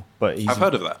Mentor. But I've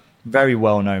heard of that. Very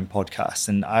well-known podcast.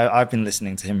 And I've been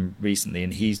listening to him recently,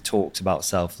 and he's talked about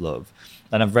self-love.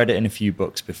 And I've read it in a few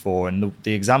books before. And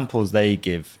the examples they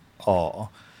give are,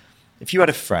 if you had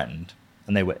a friend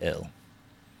and they were ill,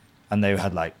 and they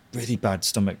had like really bad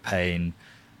stomach pain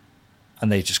and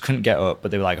they just couldn't get up,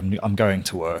 but they were like, I'm going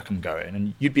to work, I'm going.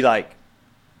 And you'd be like,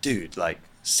 dude, like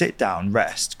sit down,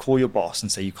 rest, call your boss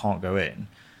and say you can't go in.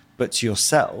 But to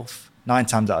yourself, 9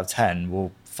 times out of 10,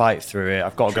 we'll fight through it.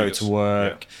 I've got to go to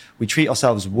work. Yeah. We treat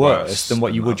ourselves worse than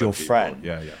what you would your friend.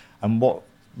 Yeah. And what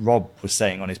Rob was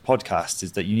saying on his podcast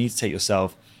is that you need to take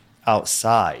yourself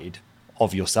outside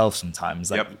of yourself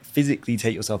sometimes. Like physically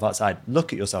take yourself outside,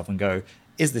 look at yourself and go,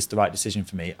 is this the right decision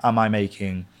for me? Am I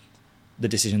making the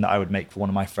decision that I would make for one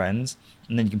of my friends?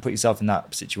 And then you can put yourself in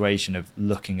that situation of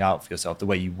looking out for yourself the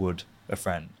way you would a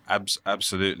friend.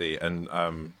 Absolutely. And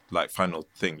like final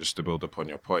thing, just to build upon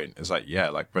your point, is like,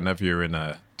 like whenever you're in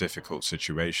a difficult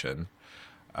situation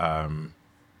and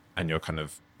you're kind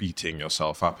of beating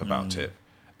yourself up about it,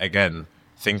 again,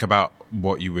 think about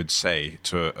what you would say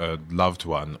to a loved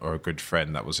one or a good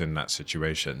friend that was in that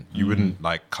situation. You wouldn't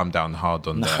like come down hard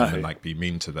on them and like be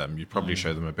mean to them. You'd probably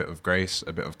show them a bit of grace,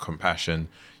 a bit of compassion.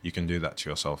 You can do that to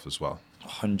yourself as well.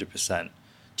 100%.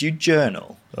 Do you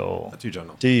journal? Or I do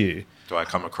journal. Do you? Do I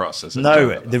come across as a No,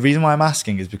 journaler? the reason why I'm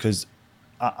asking is because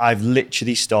I've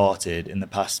literally started in the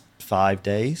past 5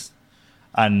 days,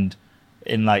 and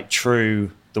in like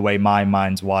true the way my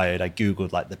mind's wired, I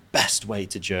googled like the best way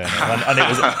to journal, and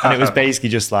it was basically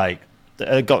just like,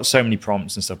 I got so many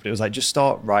prompts and stuff, but it was like, just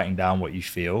start writing down what you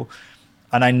feel.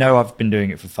 And I know I've been doing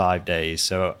it for 5 days,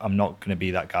 so I'm not going to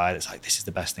be that guy that's like, this is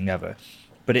the best thing ever.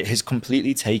 But it has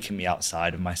completely taken me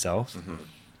outside of myself.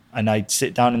 And I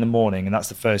sit down in the morning, and that's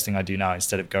the first thing I do now,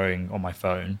 instead of going on my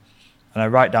phone. And I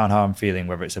write down how I'm feeling,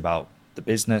 whether it's about the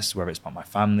business, whether it's about my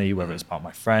family, whether it's about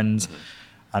my friends.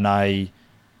 And I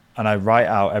write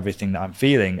out everything that I'm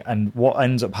feeling. And what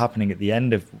ends up happening at the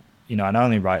end of, and I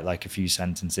only write like a few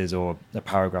sentences or a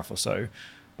paragraph or so,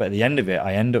 but at the end of it,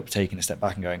 I end up taking a step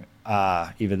back and going,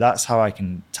 either that's how I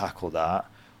can tackle that,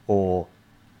 or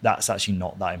that's actually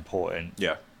not that important.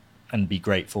 Yeah. And be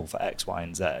grateful for X, Y,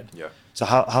 and Z. Yeah. So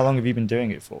how long have you been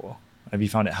doing it for? Have you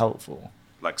found it helpful?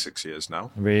 Like 6 years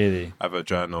now. Really? I have a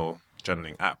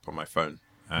journaling app on my phone.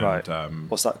 And, right.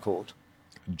 What's that called?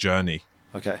 Journey.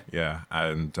 Okay. Yeah.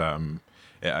 And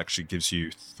it actually gives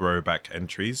you throwback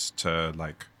entries to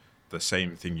like the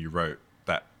same thing you wrote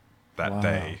that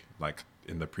day, like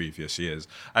in the previous years.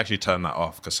 I actually turn that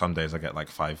off because some days I get like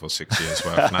 5 or 6 years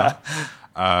worth now.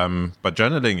 But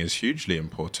journaling is hugely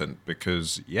important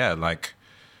because like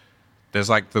there's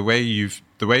like the way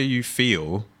you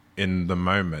feel in the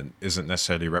moment isn't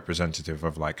necessarily representative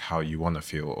of like how you want to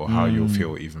feel or how you'll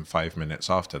feel even 5 minutes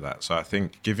after that. So I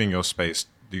think giving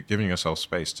yourself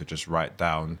space to just write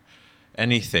down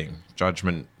anything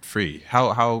judgment free.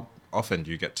 How often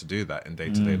do you get to do that in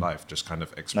day-to-day life? Just kind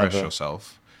of express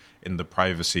yourself in the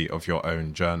privacy of your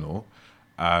own journal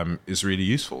is really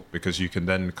useful, because you can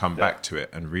then come back to it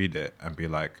and read it and be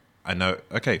like, I know,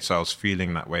 okay, so I was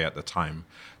feeling that way at the time,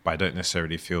 but I don't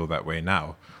necessarily feel that way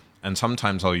now. And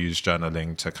sometimes I'll use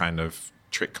journaling to kind of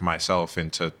trick myself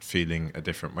into feeling a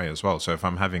different way as well. So if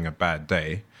I'm having a bad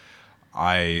day,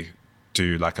 I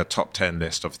do like a top 10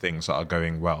 list of things that are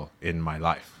going well in my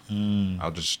life.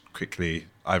 I'll just quickly,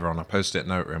 either on a post-it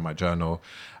note or in my journal,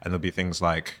 and there'll be things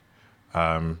like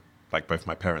both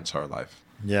my parents are alive.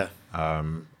 Yeah.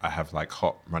 I have like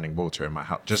hot running water in my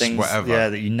house, just things, whatever. Yeah,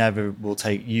 that you never will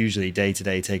take, usually day to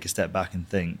day, take a step back and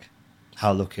think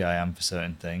how lucky I am for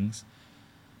certain things.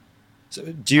 So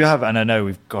do you have, and I know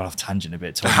we've gone off tangent a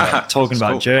bit talking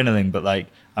about journaling, but like,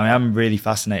 I mean, I'm really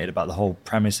fascinated about the whole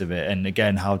premise of it, and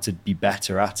again, how to be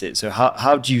better at it. So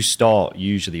how do you start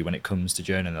usually when it comes to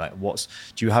journaling? Like,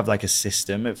 do you have like a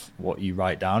system of what you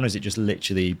write down, or is it just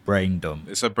literally brain dump?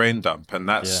 It's a brain dump, and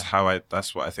that's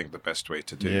that's what I think the best way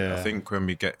to do. Yeah. I think when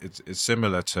we get, it's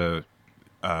similar to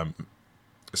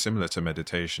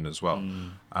meditation as well.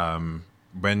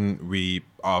 When we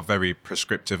are very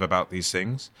prescriptive about these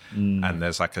things, and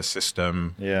there's like a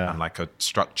system and like a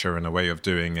structure and a way of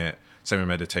doing it. Same in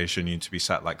meditation, you need to be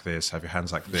sat like this, have your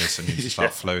hands like this, and you need to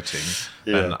start floating.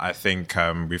 And I think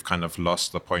we've kind of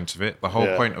lost the point of it. The whole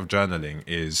point of journaling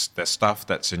is there's stuff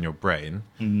that's in your brain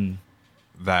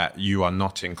that you are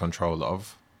not in control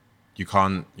of. You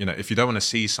can't, if you don't want to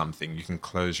see something, you can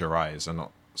close your eyes and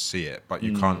not see it, but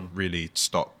you can't really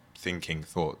stop thinking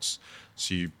thoughts.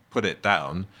 So you put it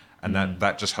down, and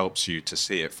that just helps you to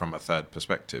see it from a third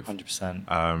perspective.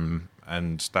 100%.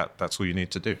 And that's all you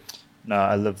need to do. No,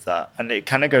 I love that. And it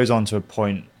kind of goes on to a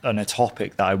point on a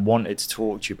topic that I wanted to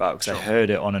talk to you about, because I heard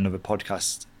it on another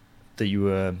podcast that you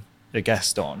were a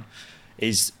guest on,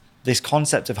 is this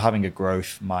concept of having a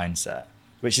growth mindset,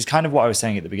 which is kind of what I was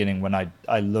saying at the beginning, when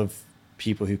I love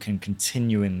people who can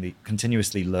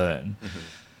continuously learn.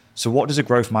 So what does a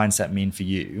growth mindset mean for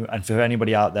you? And for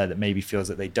anybody out there that maybe feels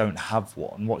that they don't have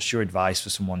one, what's your advice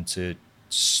for someone to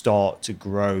start to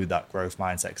grow that growth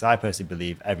mindset? Because I personally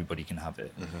believe everybody can have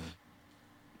it.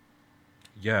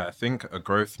 Yeah, I think a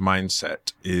growth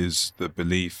mindset is the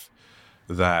belief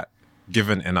that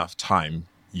given enough time,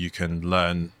 you can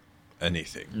learn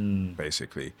anything,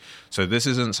 basically. So this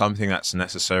isn't something that's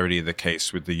necessarily the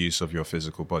case with the use of your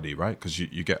physical body, right? Because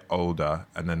you get older,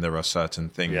 and then there are certain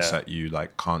things that you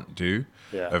like can't do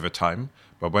over time.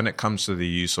 But when it comes to the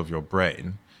use of your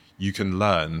brain, you can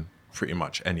learn pretty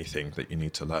much anything that you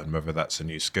need to learn, whether that's a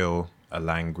new skill, a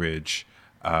language,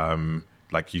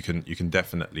 like you can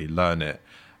definitely learn it,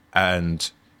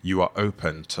 and you are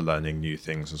open to learning new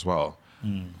things as well.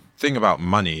 Thing about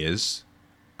money is,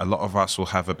 a lot of us will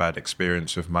have a bad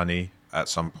experience with money. at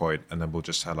some point, and then we'll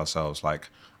just tell ourselves like,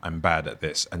 I'm bad at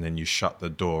this, and then you shut the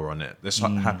door on it. This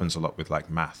happens a lot with like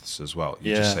maths as well.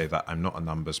 You just say that I'm not a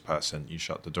numbers person, you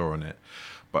shut the door on it.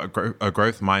 But a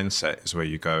growth mindset is where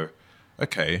you go,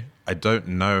 okay, I don't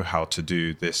know how to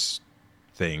do this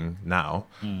thing now,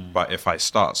 but if I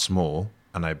start small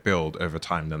and I build over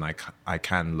time, then I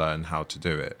can learn how to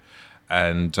do it.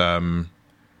 And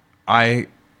I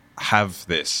have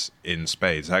this in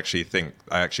spades. I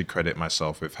actually credit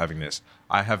myself with having this.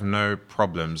 I have no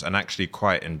problems and actually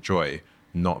quite enjoy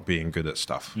not being good at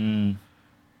stuff,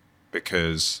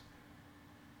 because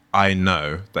I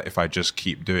know that if I just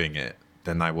keep doing it,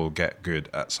 then I will get good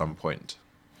at some point.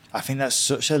 I think that's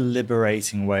such a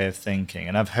liberating way of thinking.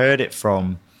 And I heard it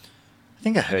from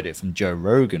Joe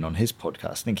Rogan on his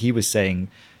podcast. I think he was saying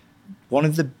one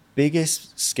of the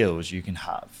biggest skills you can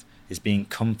have is being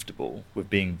comfortable with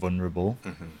being vulnerable.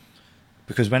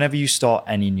 Because whenever you start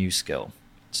any new skill,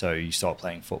 so you start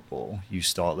playing football, you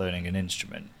start learning an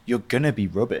instrument, you're going to be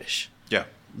rubbish. Yeah.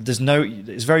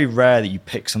 It's very rare that you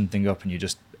pick something up and you're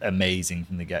just amazing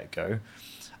from the get-go.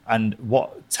 And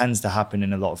what tends to happen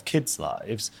in a lot of kids'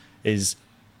 lives is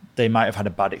they might have had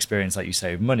a bad experience, like you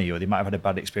say, with money, or they might have had a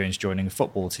bad experience joining a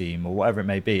football team or whatever it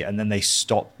may be. And then they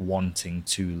stop wanting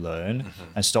to learn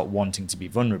and stop wanting to be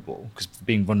vulnerable, because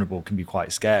being vulnerable can be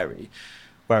quite scary.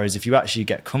 Whereas if you actually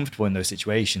get comfortable in those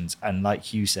situations and,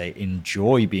 like you say,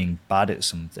 enjoy being bad at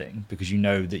something because you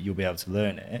know that you'll be able to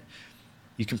learn it,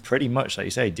 you can pretty much, like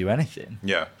you say, do anything.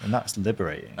 Yeah. And that's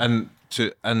liberating.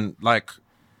 And like,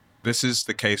 this is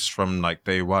the case from like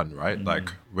day one, right?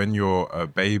 Like when you're a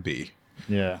baby,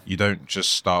 you don't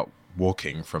just start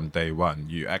walking from day one.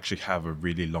 You actually have a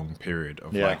really long period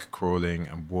of like crawling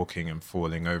and walking and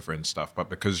falling over and stuff. But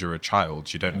because you're a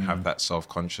child, you don't have that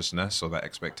self-consciousness or that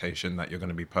expectation that you're going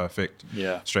to be perfect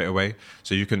straight away.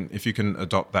 So if you can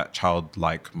adopt that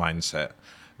childlike mindset,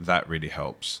 that really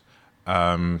helps.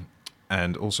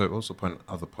 And also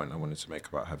other point I wanted to make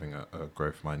about having a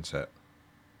growth mindset.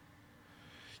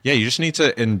 Yeah, you just need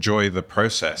to enjoy the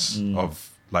process of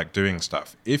like doing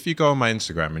stuff. If you go on my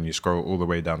Instagram and you scroll all the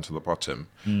way down to the bottom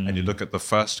and you look at the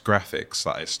first graphics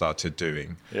that I started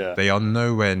doing, they are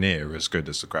nowhere near as good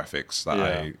as the graphics that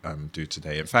I do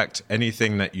today. In fact,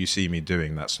 anything that you see me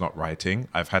doing that's not writing,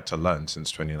 I've had to learn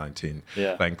since 2019.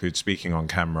 That includes speaking on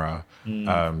camera,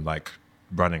 like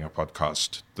running a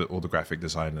podcast, all the graphic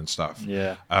design and stuff.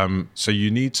 So you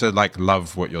need to like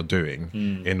love what you're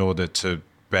doing in order to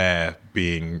bear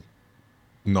being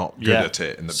not good at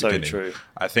it in the beginning. True.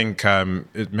 I think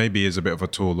it maybe is a bit of a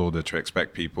tall order to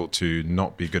expect people to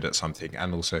not be good at something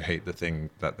and also hate the thing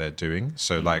that they're doing.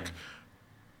 So like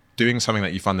doing something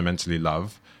that you fundamentally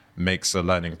love makes the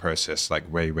learning process like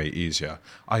way, way easier.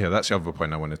 Oh yeah, that's the other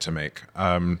point I wanted to make.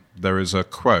 There is a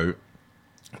quote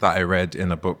that I read in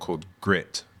a book called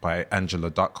Grit by Angela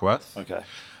Duckworth.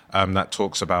 That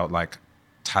talks about like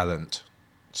talent.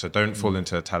 So don't fall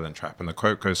into a talent trap. And the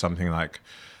quote goes something like,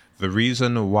 the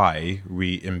reason why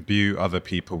we imbue other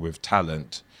people with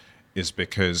talent is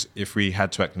because if we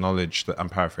had to acknowledge that, I'm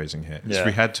paraphrasing here, if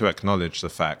we had to acknowledge the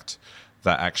fact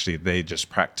that actually they just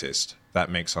practiced,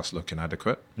 that makes us look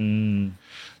inadequate.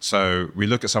 So we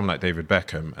look at someone like David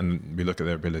Beckham and we look at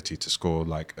their ability to score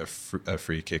like a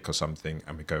free kick or something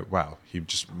and we go, wow, he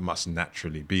just must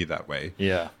naturally be that way.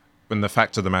 When the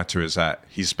fact of the matter is that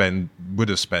he would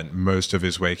have spent most of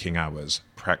his waking hours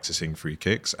practicing free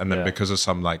kicks, and then because of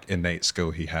some like innate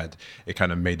skill he had, it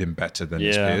kind of made him better than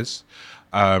his peers.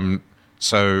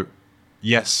 So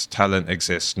yes, talent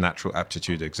exists, natural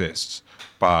aptitude exists,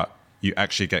 but you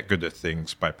actually get good at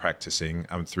things by practicing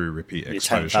and through repeat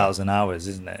exposure. 10,000 hours,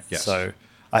 isn't it? Yes. So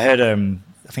I heard, I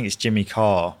think it's Jimmy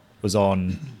Carr was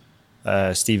on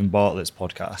Stephen Bartlett's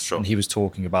podcast, and he was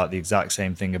talking about the exact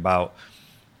same thing about,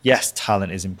 yes,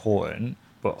 talent is important,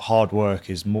 but hard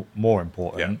work is more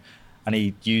important. And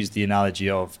he used the analogy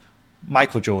of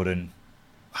Michael Jordan,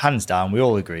 hands down, we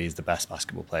all agree is the best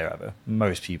basketball player ever.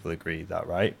 Most people agree that,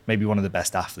 right? Maybe one of the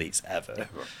best athletes ever.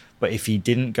 But if he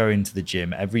didn't go into the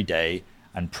gym every day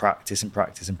and practice and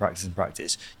practice and practice and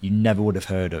practice, you never would have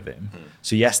heard of him.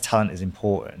 So yes, talent is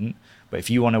important, but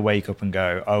if you want to wake up and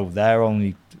go, oh, they're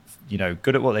only,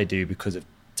 good at what they do because of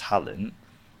talent,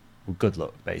 well, good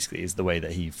luck, basically, is the way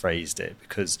that he phrased it.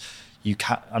 Because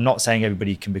I'm not saying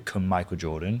everybody can become Michael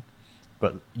Jordan,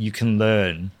 but you can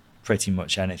learn pretty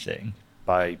much anything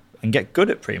and get good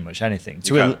at pretty much anything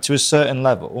to a certain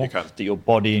level that your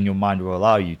body and your mind will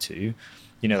allow you to.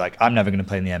 Like I'm never going to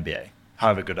play in the NBA,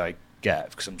 however good I get,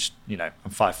 because I'm just,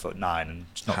 I'm 5'9" and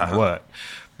it's not going to work.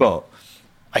 But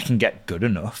I can get good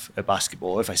enough at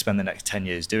basketball if I spend the next 10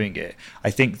 years doing it. I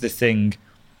think the thing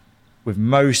with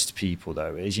most people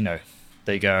though is,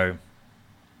 they go,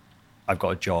 I've got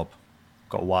a job,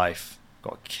 got a wife,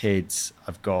 got kids,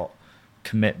 I've got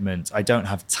commitments. I don't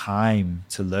have time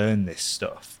to learn this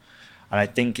stuff. And I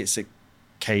think it's a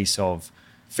case of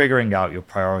figuring out your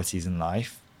priorities in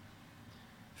life,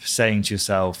 saying to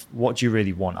yourself, what do you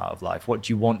really want out of life? What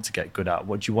do you want to get good at?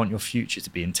 What do you want your future to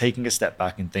be? And taking a step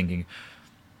back and thinking,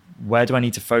 where do I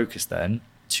need to focus then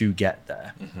to get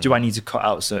there? Mm-hmm. Do I need to cut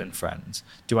out certain friends?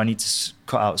 Do I need to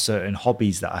cut out certain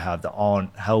hobbies that I have that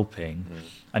aren't helping? Mm-hmm.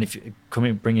 And if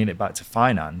you're bringing it back to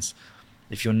finance,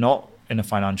 if you're not in a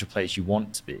financial place you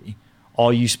want to be,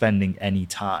 are you spending any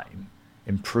time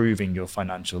improving your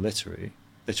financial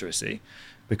literacy?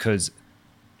 Because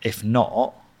if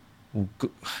not, well,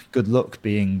 good luck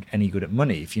being any good at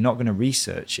money. If you're not going to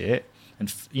research it,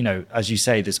 and as you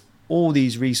say, there's all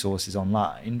these resources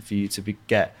online for you to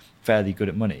get fairly good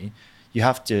at money. You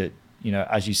have to,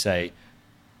 as you say,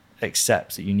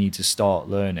 accept that you need to start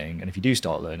learning. And if you do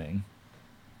start learning,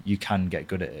 you can get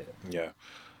good at it. Yeah.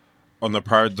 On the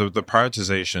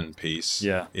prioritization piece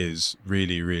is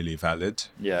really, really valid.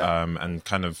 Yeah. And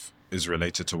kind of is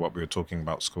related to what we were talking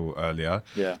about school earlier.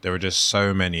 Yeah. There are just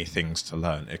so many things to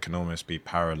learn. It can almost be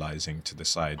paralyzing to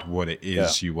decide what it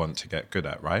is you want to get good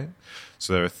at, right?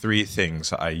 So there are 3 things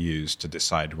that I use to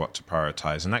decide what to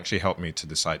prioritize and actually help me to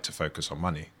decide to focus on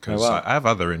money. Because I have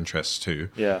other interests too,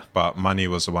 but money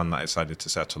was the one that I decided to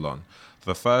settle on.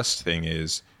 The first thing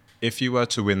is, if you were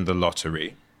to win the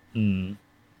lottery,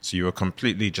 so you were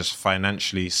completely just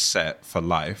financially set for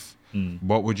life,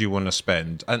 what would you want to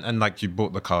spend? And like you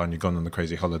bought the car and you've gone on the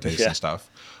crazy holidays and stuff.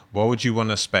 What would you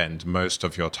want to spend most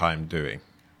of your time doing?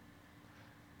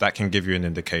 That can give you an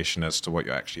indication as to what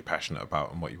you're actually passionate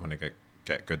about and what you want to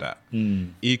get good at.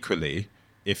 Equally,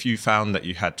 if you found that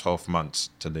you had 12 months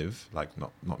to live, like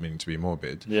not meaning to be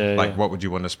morbid, what would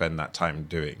you want to spend that time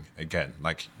doing? Again,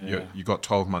 like you got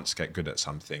 12 months to get good at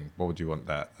something. What would you want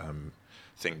that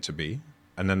thing to be?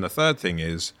 And then the third thing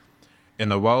is,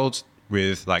 in a world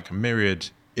with like myriad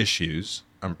issues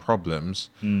and problems,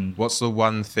 what's the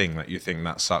one thing that you think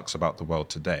that sucks about the world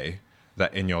today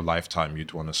that in your lifetime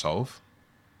you'd want to solve?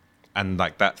 And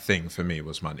like that thing for me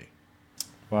was money.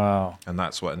 Wow. And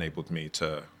that's what enabled me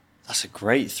to... That's a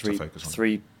great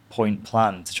three-point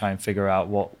plan to try and figure out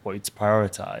what to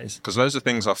prioritize. Because loads of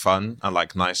things are fun and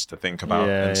like nice to think about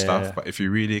and stuff. But if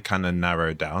you really kind of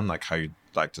narrow down like how you'd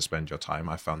like to spend your time,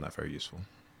 I found that very useful.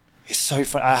 It's so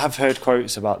fun. I have heard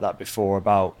quotes about that before,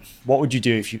 about what would you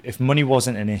do if money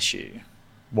wasn't an issue?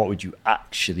 What would you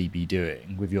actually be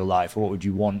doing with your life? Or what would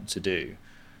you want to do?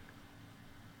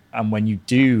 And when you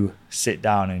do sit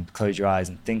down and close your eyes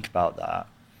and think about that,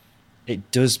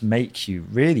 it does make you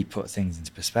really put things into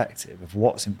perspective of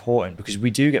what's important, because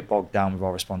we do get bogged down with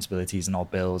our responsibilities and our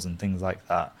bills and things like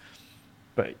that.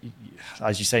 But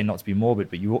as you say, not to be morbid,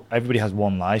 but everybody has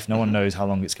one life. No one knows how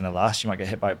long it's going to last. You might get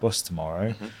hit by a bus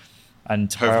tomorrow.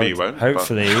 And hopefully you won't.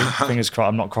 Hopefully, fingers crossed,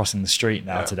 I'm not crossing the street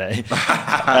now today.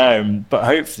 But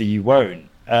hopefully you won't.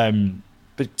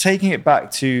 But taking it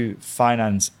back to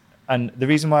finance, and the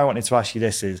reason why I wanted to ask you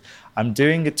this is I'm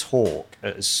doing a talk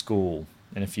at a school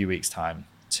in a few weeks' time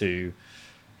to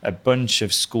a bunch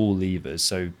of school leavers,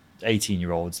 so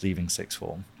 18-year-olds leaving sixth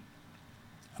form.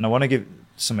 And I want to give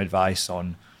some advice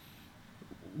on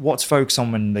what to focus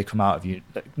on when they come out of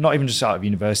not even just out of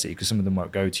university, because some of them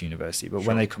won't go to university, but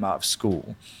when they come out of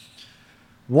school.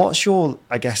 What's your,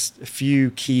 I guess, a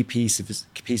few key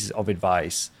pieces of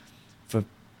advice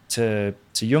to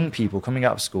young people coming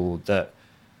out of school that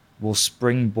will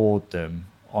springboard them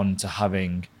onto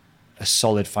having a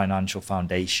solid financial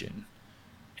foundation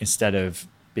instead of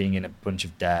being in a bunch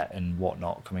of debt and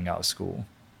whatnot coming out of school?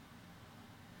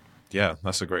 Yeah,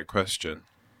 that's a great question.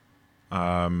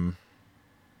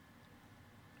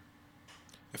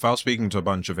 If I was speaking to a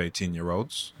bunch of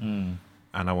 18-year-olds and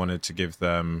I wanted to give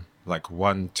them like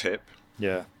one tip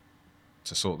to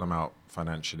sort them out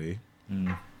financially,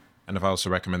 and if I was to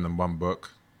recommend them one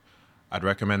book, I'd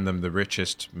recommend them The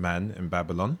Richest Man in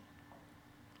Babylon.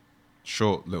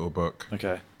 Short little book.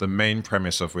 Okay. The main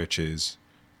premise of which is,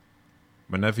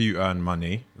 whenever you earn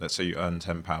money, let's say you earn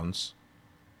 £10,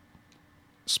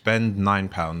 spend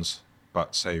 £9,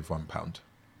 but save £1.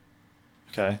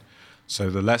 Okay. So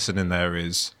the lesson in there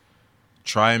is,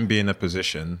 try and be in a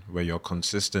position where you're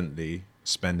consistently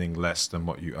spending less than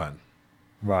what you earn.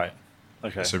 Right.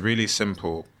 Okay. It's a really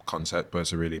simple concept, but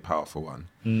it's a really powerful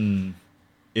one.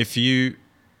 If you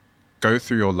go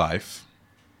through your life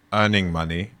earning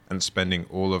money and spending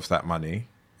all of that money,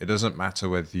 it doesn't matter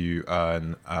whether you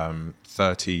earn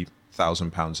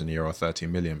 £30,000 a year or £30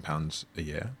 million a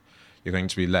year, you're going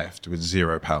to be left with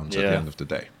 £0 at the end of the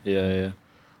day. Yeah.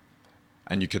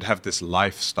 and you could have this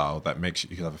lifestyle that makes you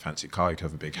could have a fancy car, you could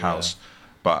have a big house,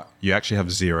 but you actually have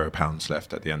 £0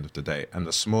 left at the end of the day. And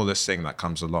the smallest thing that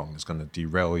comes along is going to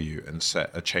derail you and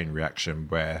set a chain reaction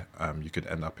where you could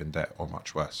end up in debt or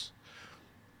much worse.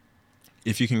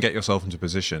 If you can get yourself into a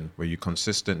position where you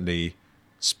consistently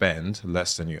spend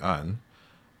less than you earn,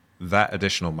 that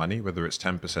additional money, whether it's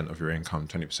 10% of your income,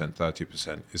 20%,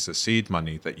 30%, is the seed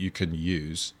money that you can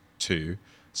use to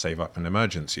save up an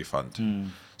emergency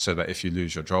fund. So that if you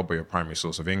lose your job or your primary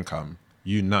source of income,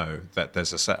 you know that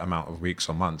there's a set amount of weeks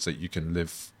or months that you can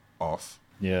live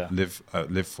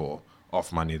for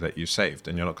off money that you saved,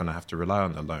 and you're not going to have to rely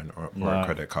on a loan or a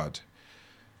credit card.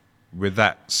 With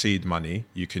that seed money,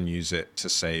 you can use it to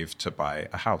save to buy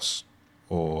a house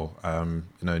or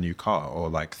a new car, or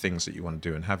like things that you want to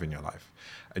do and have in your life.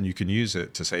 And you can use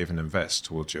it to save and invest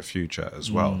towards your future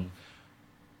as well.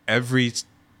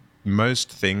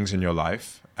 Most things in your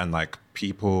life and like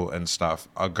people and stuff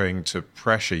are going to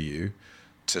pressure you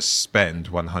to spend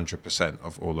 100%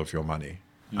 of all of your money.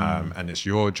 And it's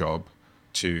your job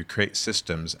to create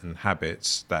systems and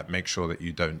habits that make sure that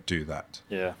you don't do that.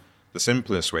 Yeah. The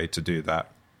simplest way to do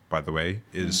that, by the way,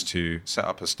 is to set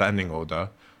up a standing order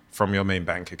from your main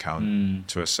bank account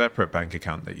to a separate bank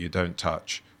account that you don't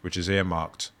touch, which is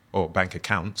earmarked, or bank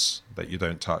accounts that you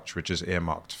don't touch, which is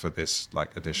earmarked for this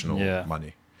like additional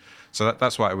money. So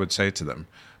that's what I would say to them,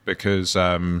 because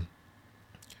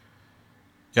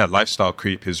lifestyle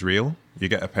creep is real. You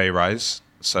get a pay rise,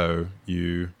 so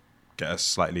you get a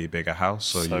slightly bigger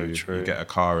house, or you get a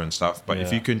car and stuff. But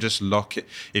if you can just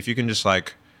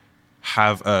like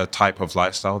have a type of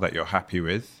lifestyle that you're happy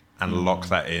with and lock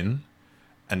that in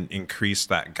and increase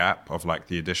that gap of like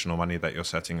the additional money that you're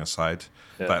setting aside,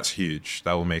 that's huge.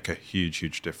 That will make a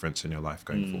huge difference in your life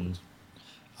going forward.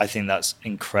 I think that's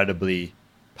incredibly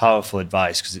powerful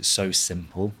advice, because it's so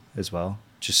simple as well.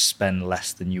 Just spend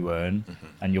less than you earn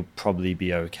and you'll probably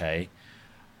be okay.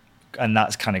 And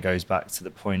that kind of goes back to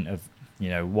the point of,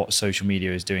 what social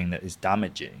media is doing that is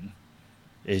damaging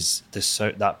is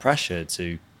that pressure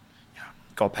to,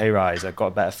 got a pay rise, I've got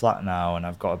a better flat now, and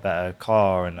I've got a better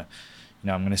car, and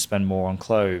I'm going to spend more on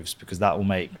clothes because that will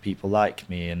make people like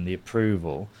me, and the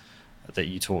approval that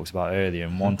you talked about earlier,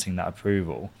 and wanting that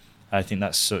approval. I think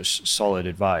that's such solid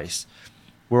advice.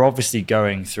 We're obviously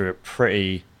going through a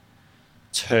pretty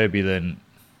turbulent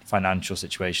financial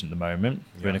situation at the moment.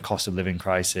 We're in a cost of living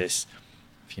crisis.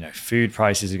 Food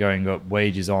prices are going up,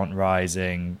 wages aren't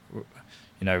rising,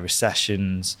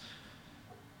 recessions.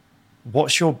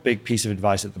 What's your big piece of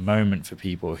advice at the moment for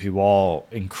people who are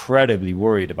incredibly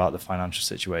worried about the financial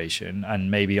situation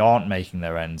and maybe aren't making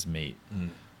their ends meet?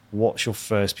 What's your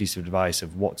first piece of advice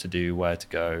of what to do, where to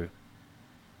go?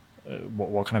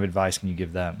 What kind of advice can you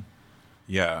give them?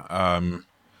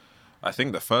 I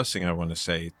think the first thing I want to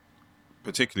say,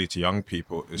 particularly to young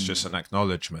people, is just an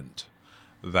acknowledgement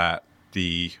that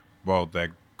the world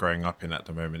they're growing up in at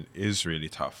the moment is really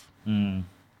tough.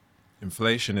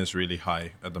 Inflation is really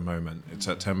high at the moment. It's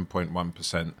at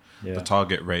 10.1%. The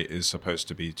target rate is supposed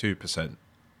to be 2%.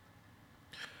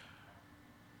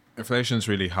 Inflation is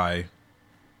really high,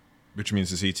 which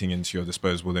means it's eating into your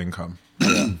disposable income.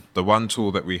 The one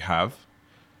tool that we have,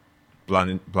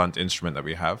 blunt instrument that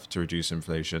we have to reduce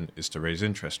inflation, is to raise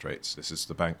interest rates. This is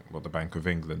what the Bank of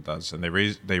England does. And they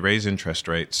raise interest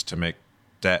rates to make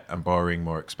debt and borrowing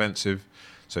more expensive.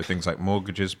 So things like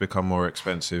mortgages become more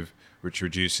expensive, which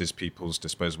reduces people's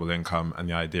disposable income. And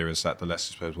the idea is that the less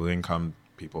disposable income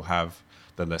people have,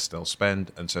 the less they'll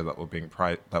spend, and so that will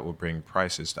bring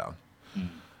prices down.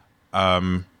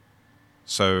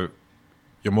 So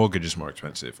your mortgage is more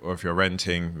expensive, or if you're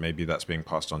renting, maybe that's being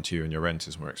passed on to you and your rent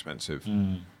is more expensive.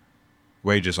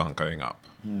 Wages aren't going up.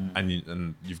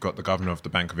 And you've got the governor of the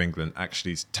Bank of England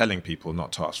actually telling people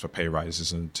not to ask for pay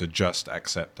rises and to just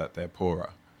accept that they're poorer.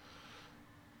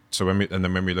 So when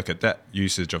we look at debt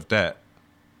usage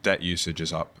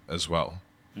is up as well.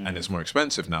 And it's more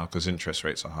expensive now because interest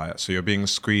rates are higher. So you're being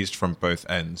squeezed from both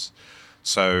ends.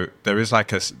 So there is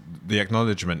the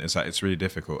acknowledgement is that it's really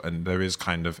difficult, and there is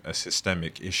kind of a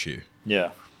systemic issue.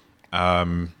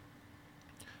 And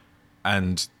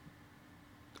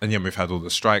we've had all the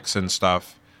strikes and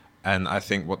stuff. And I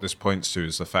think what this points to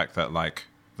is the fact that like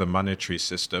the monetary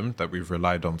system that we've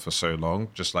relied on for so long,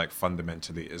 just like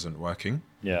fundamentally isn't working.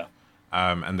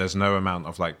 And there's no amount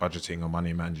of like budgeting or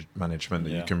money management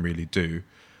that you can really do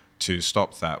to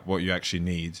stop that. What you actually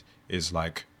need is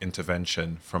like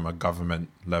intervention from a government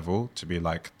level to be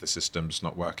like, the system's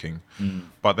not working.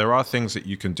 But there are things that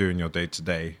you can do in your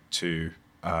day-to-day to,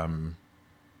 I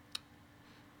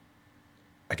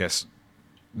guess,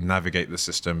 navigate the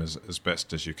system as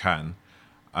best as you can.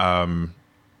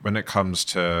 when it comes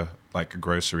to like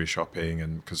grocery shopping,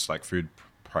 and because like food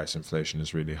price inflation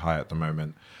is really high at the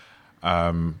moment,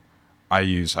 I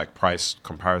use like price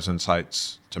comparison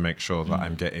sites to make sure that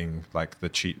I'm getting like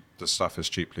the stuff as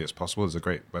cheaply as possible. There's a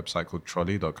great website called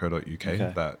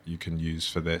trolley.co.uk that you can use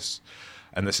for this.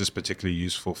 And this is particularly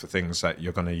useful for things that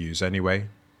you're going to use anyway,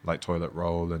 like toilet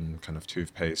roll and kind of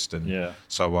toothpaste and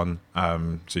so on.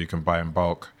 So you can buy in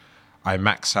bulk. I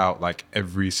max out like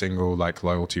every single like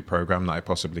loyalty program that I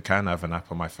possibly can. I have an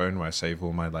app on my phone where I save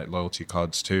all my like loyalty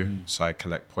cards too, so I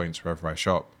collect points wherever I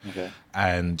shop.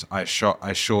 And I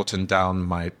shorten down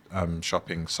my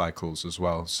shopping cycles as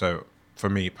well. So for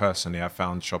me personally, I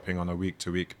found shopping on a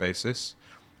week-to-week basis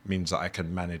means that I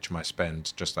can manage my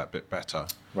spend just that bit better.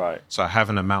 Right. So I have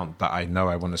an amount that I know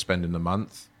I want to spend in the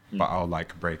month, but I'll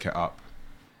like break it up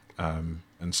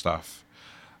and stuff.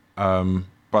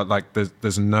 But like,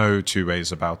 there's no two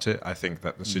ways about it. I think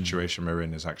that the situation we're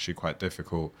in is actually quite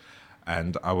difficult,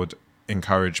 and I would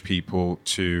encourage people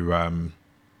to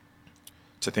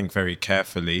think very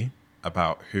carefully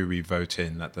about who we vote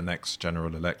in at the next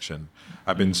general election.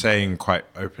 I've been saying quite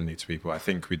openly to people, I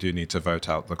think we do need to vote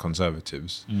out the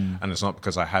Conservatives, and it's not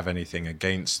because I have anything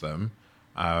against them.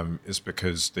 It's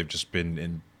because they've just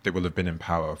they will have been in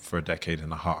power for a decade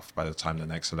and a half by the time the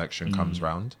next election comes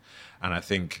round. And I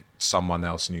think someone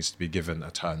else needs to be given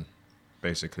a turn,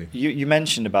 basically. You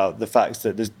mentioned about the fact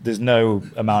that there's no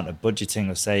amount of budgeting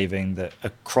or saving that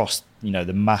across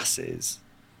the masses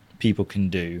people can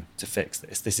do to fix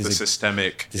this. This is a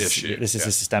systemic issue. This is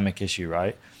a systemic issue,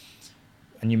 right?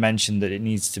 And you mentioned that it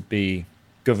needs to be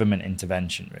government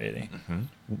intervention, really.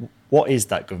 What is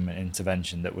that government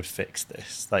intervention that would fix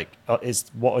this? Like, what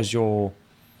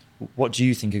do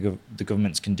you think the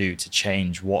governments can do to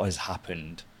change what has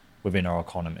happened within our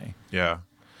economy? Yeah,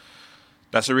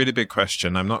 that's a really big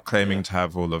question. I'm not claiming to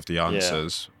have all of the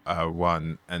answers,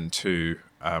 one, and two,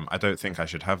 I don't think I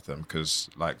should have them because,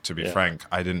 like, to be frank,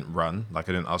 I didn't run. Like,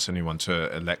 I didn't ask anyone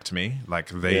to elect me. Like,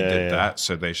 they did that,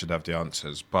 so they should have the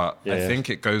answers. But I think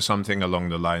it goes something along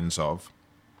the lines of,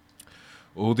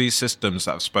 all these systems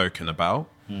that I've spoken about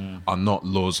are not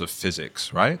laws of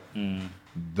physics, right?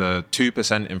 The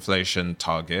 2% inflation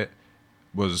target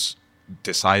was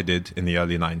decided in the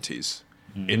early 90s.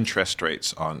 Interest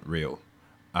rates aren't real.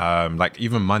 Like,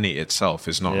 even money itself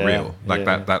is not real. Like,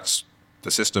 that's the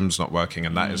system's not working,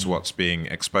 and that is what's being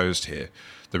exposed here.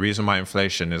 The reason why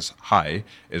inflation is high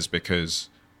is because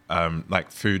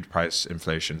like food price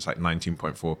inflation is like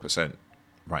 19.4%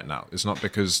 right now. It's not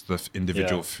because the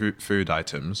individual food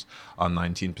items are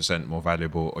 19% more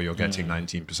valuable or you're getting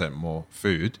 19% more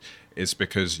food. It's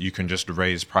because you can just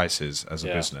raise prices as a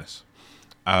business.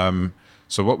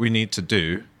 So what we need to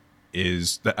do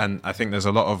is that, and I think there's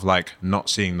a lot of like not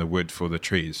seeing the wood for the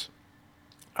trees.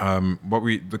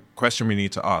 The question we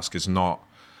need to ask is not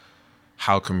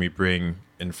how can we bring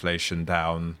inflation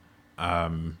down?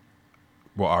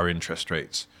 What are interest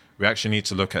rates? We actually need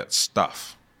to look at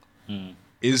stuff.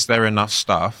 Is there enough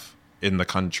stuff in the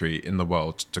country, in the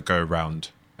world, to go around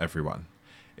everyone?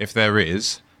 If there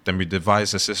is, then we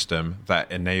devise a system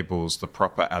that enables the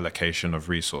proper allocation of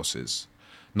resources,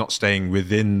 not staying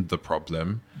within the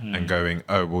problem and going,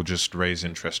 oh, we'll just raise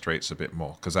interest rates a bit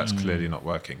more, because that's clearly not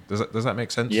working. Does that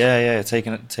make sense? Yeah.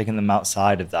 Taking them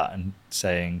outside of that and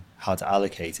saying how to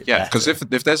allocate it. Yeah, because if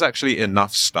there's actually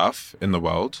enough stuff in the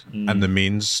world and the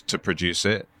means to produce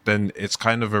it, then it's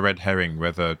kind of a red herring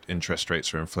whether interest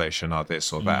rates or inflation are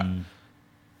this or that.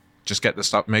 Just get the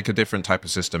stuff, make a different type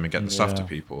of system and get the stuff to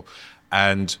people.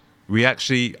 And we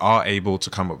actually are able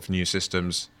to come up with new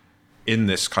systems in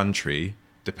this country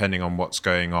depending on what's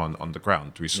going on the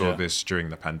ground. We saw this during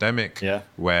the pandemic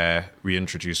where we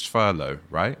introduced furlough,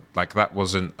 right? Like, that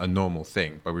wasn't a normal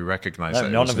thing, but we recognized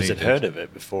that none of us had heard of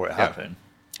it before it happened.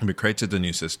 And we created a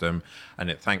new system, and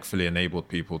it thankfully enabled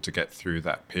people to get through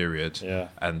that period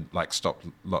and like stop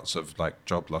lots of like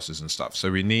job losses and stuff. So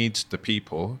we need the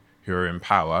people who are in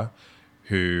power,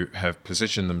 who have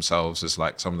positioned themselves as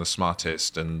like some of the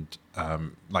smartest and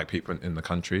like people in the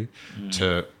country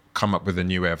to come up with a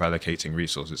new way of allocating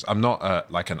resources. I'm not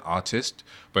like an artist,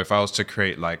 but if I was to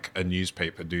create like a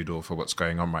newspaper doodle for what's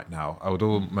going on right now, I would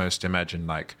almost imagine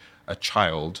like a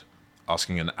child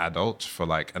asking an adult for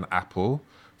like an apple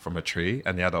from a tree,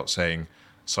 and the adult saying,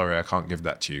 sorry, I can't give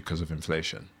that to you because of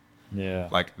inflation.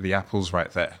 Like, the apple's right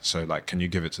there, so like, can you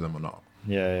give it to them or not?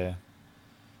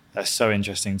 That's so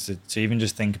interesting to even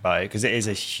just think about it, because it is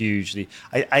a hugely...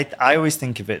 I always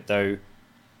think of it, though,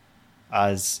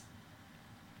 as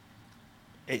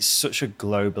it's such a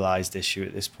globalized issue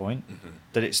at this point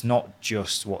that it's not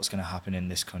just what's going to happen in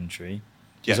this country.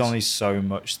 There's only so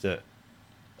much that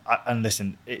and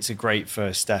listen, it's a great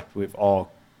first step with our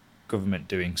government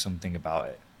doing something about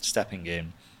it, stepping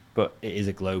in, but it is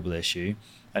a global issue,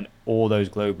 and all those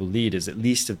global leaders, at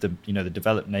least of the the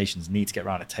developed nations, need to get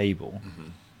around a table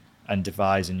and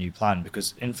devise a new plan,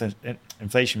 because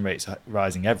inflation rates are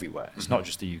rising everywhere. It's not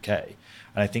just the UK,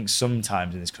 and I think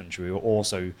sometimes in this country we're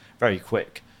also very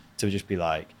quick to just be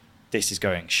like, this is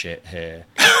going shit here.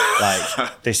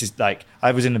 Like, this is like,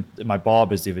 I was in my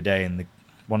barber's the other day, and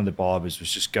one of the barbers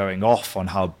was just going off on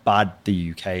how bad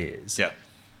the UK is. Yeah.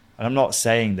 And I'm not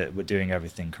saying that we're doing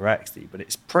everything correctly, but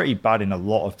it's pretty bad in a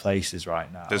lot of places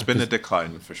right now. There's been a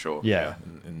decline for sure. Yeah.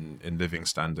 In living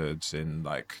standards, in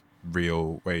like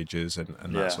real wages and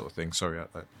that sort of thing. Sorry.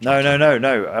 No.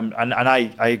 And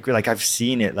I agree. Like, I've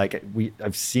seen it. Like,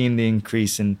 I've seen the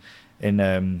increase in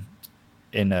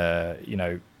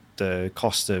the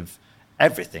cost of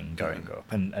everything going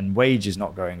up, and wages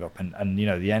not going up, and the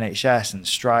NHS and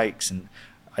strikes, and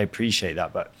I appreciate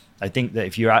that, but I think that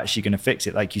if you're actually going to fix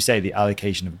it, like you say, the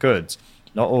allocation of goods,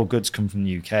 not all goods come from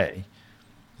the UK. A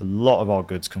lot of our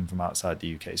goods come from outside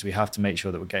the UK, so we have to make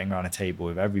sure that we're getting around a table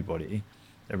with everybody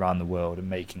around the world and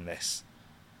making this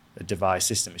a devised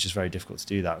system. It's just very difficult to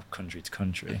do that country to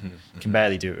country. You can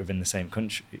barely do it within the same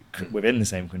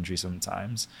country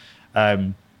sometimes.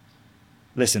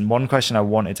 Listen, one question I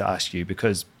wanted to ask you,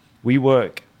 because we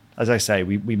work, as I say,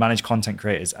 we manage content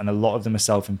creators, and a lot of them are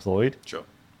self-employed. Sure.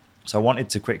 So I wanted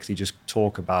to quickly just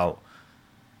talk about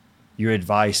your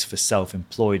advice for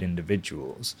self-employed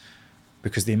individuals,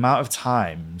 because the amount of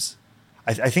times,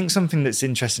 I think something that's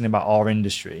interesting about our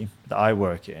industry that I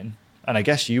work in, and I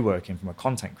guess you work in from a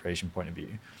content creation point of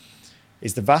view,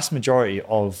 is the vast majority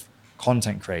of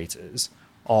content creators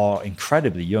are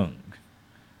incredibly young,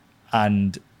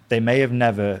 and they may have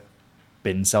never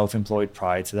been self-employed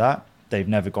prior to that. They've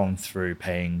never gone through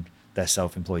paying their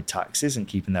self-employed taxes and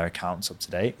keeping their accounts up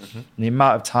to date. And the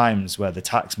amount of times where the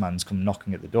tax man's come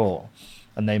knocking at the door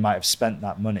and they might have spent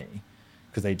that money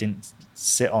because they didn't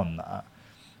sit on that.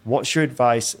 What's your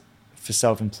advice for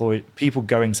self-employed people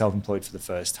going self-employed for the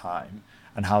first time,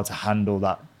 and how to handle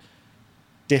that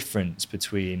difference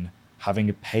between having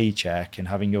a paycheck and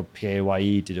having your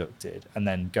PAYE deducted and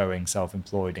then going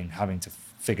self-employed and having to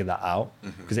figure that out,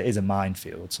 because it is a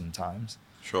minefield sometimes?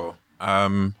 Sure.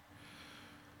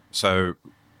 So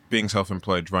being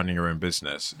self-employed, running your own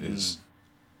business is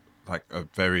like a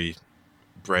very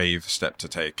brave step to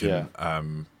take,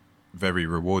 and very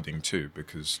rewarding too,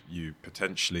 because you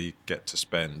potentially get to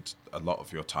spend a lot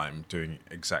of your time doing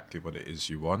exactly what it is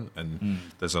you want, and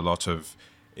there's a lot of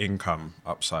income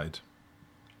upside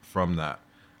from that.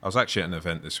 I was actually at an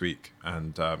event this week,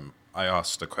 and I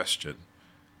asked a question.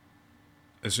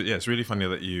 It's really funny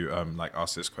that you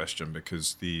asked this question,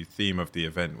 because the theme of the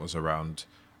event was around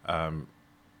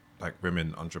like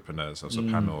women entrepreneurs. There was a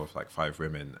panel of like 5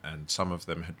 women, and some of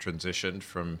them had transitioned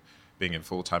from being in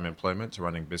full-time employment to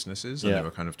running businesses, and they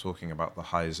were kind of talking about the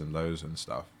highs and lows and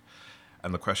stuff.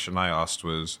 And the question I asked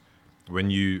was, when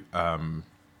you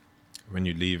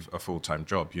leave a full-time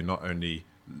job, you not only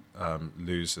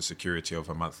lose the security of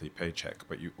a monthly paycheck,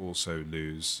 but you also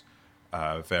lose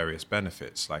various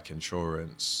benefits like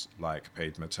insurance, like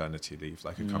paid maternity leave,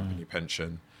 like a company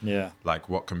pension. Like,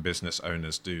 what can business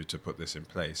owners do to put this in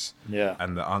place?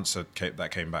 And the answer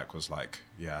that came back was like,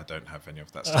 I don't have any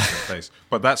of that stuff in place.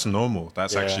 But that's normal.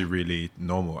 That's actually really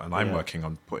normal. And I'm working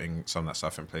on putting some of that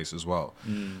stuff in place as well.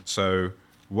 So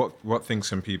what things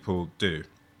can people do?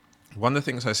 One of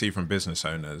the things I see from business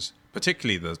owners,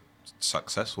 particularly the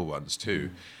successful ones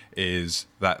too, is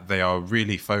that they are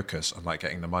really focused on like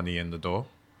getting the money in the door,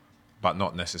 but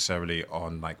not necessarily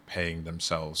on like paying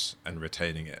themselves and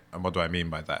retaining it. And what do I mean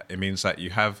by that? It means that you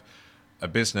have a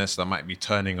business that might be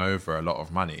turning over a lot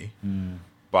of money,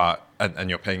 but and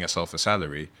you're paying yourself a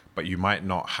salary, but you might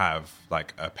not have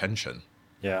like a pension.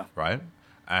 Right?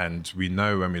 And we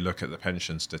know when we look at the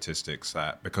pension statistics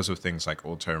that because of things like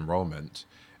auto-enrollment,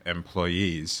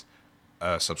 employees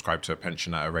subscribe to a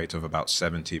pension at a rate of about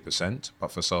 70%,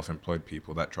 but for self-employed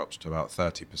people, that drops to about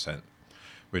 30%,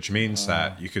 which means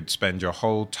that you could spend your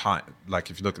whole time,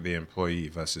 like if you look at the employee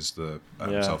versus the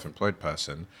self-employed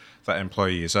person, that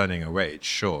employee is earning a wage,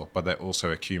 sure, but they're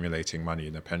also accumulating money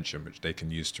in a pension, which they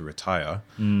can use to retire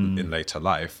in later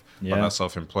life. But that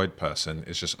self-employed person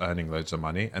is just earning loads of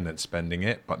money and then spending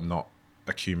it, but not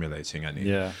accumulating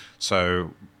any.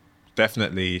 So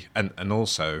definitely, and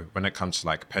also when it comes to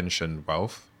like pension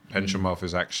wealth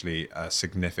is actually a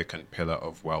significant pillar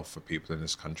of wealth for people in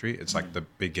this country. It's like the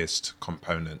biggest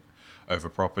component over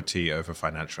property, over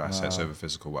financial assets, over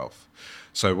physical wealth.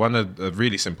 So one of the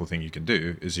really simple thing you can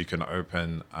do is you can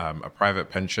open a private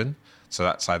pension So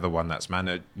that's either one that's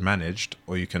managed,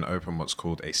 or you can open what's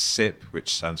called a SIP,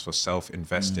 which stands for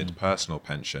self-invested personal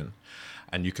pension.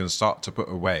 And you can start to put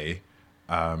away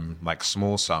like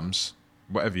small sums,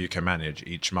 whatever you can manage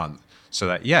each month. So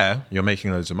that, yeah, you're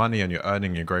making loads of money and you're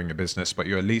earning, you're growing a business, but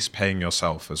you're at least paying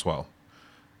yourself as well.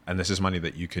 And this is money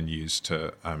that you can use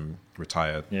to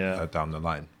retire down the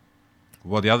line.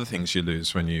 Well, the other things you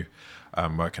lose when you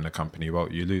work in a company, well,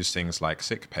 you lose things like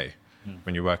sick pay.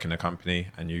 When you work in a company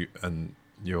and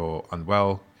you're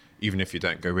unwell, even if you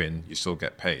don't go in, you still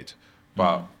get paid.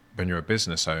 But when you're a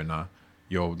business owner,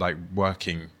 you're like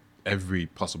working every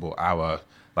possible hour,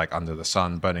 like under the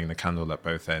sun, burning the candle at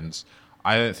both ends.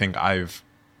 I don't think I've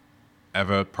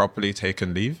ever properly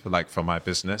taken leave, like for my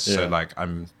business. So like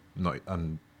I'm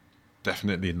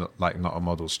definitely not a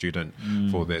model student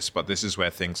for this, but this is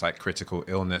where things like critical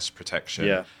illness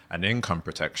protection and income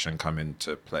protection come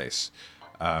into place.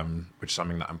 Which is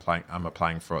something that I'm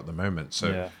applying for at the moment.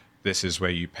 So this is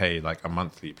where you pay like a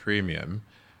monthly premium,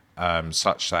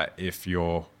 such that if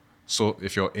your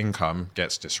income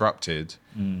gets disrupted,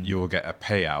 you will get a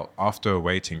payout after a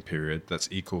waiting period that's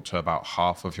equal to about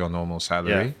half of your normal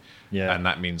salary. And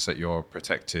that means that you're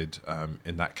protected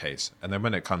in that case. And then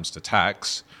when it comes to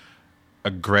tax,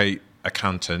 a great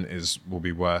accountant will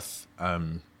be worth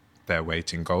their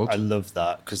weight in gold. I love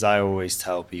that, because I always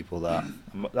tell people that,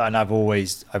 and I've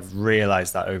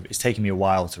realized that it's taken me a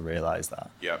while to realize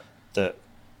that. That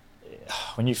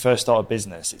when you first start a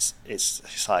business,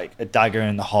 it's like a dagger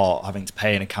in the heart having to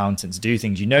pay an accountant to do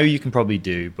things you can probably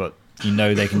do, but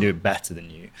they can do it better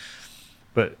than you.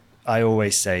 But I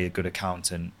always say a good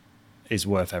accountant is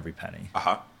worth every penny.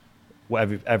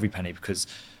 Every penny, because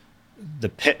the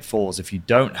pitfalls if you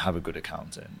don't have a good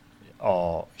accountant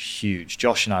are huge.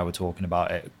 Josh and I were talking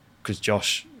about it, because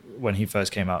Josh, when he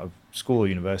first came out of school,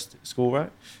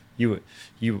 right?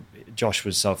 Josh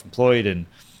was self-employed, and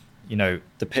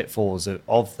the pitfalls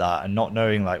of that, and not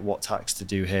knowing like what tax to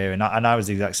do here, and I was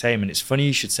the exact same. And it's funny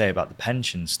you should say about the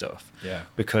pension stuff,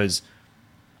 because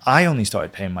I only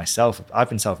started paying myself. I've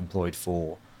been self-employed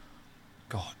for,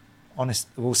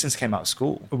 since I came out of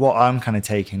school. What I'm kind of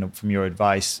taking up from your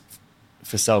advice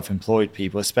for self-employed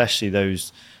people, especially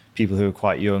those people who are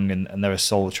quite young and they're a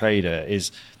sole trader, is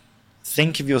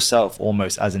think of yourself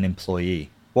almost as an employee.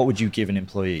 What would you give an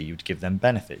employee? You would give them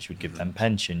benefits, you would give them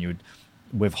pension, you would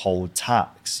withhold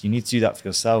tax. You need to do that for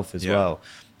yourself as well.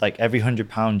 Like every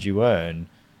 £100 you earn,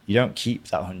 you don't keep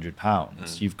that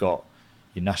 £100. You've got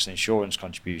your national insurance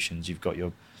contributions, you've got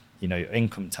your your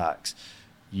income tax,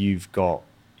 you've got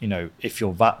if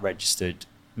you're VAT registered,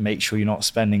 make sure you're not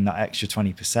spending that extra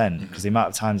 20%, because the amount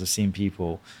of times I've seen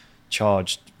people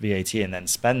charged VAT and then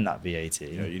spend that VAT.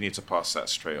 You need to pass that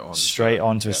straight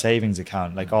on to a savings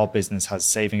account. Like our business has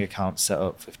saving accounts set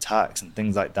up with tax and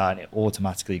things like that, and it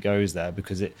automatically goes there,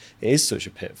 because it is such a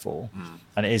pitfall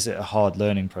and it is a hard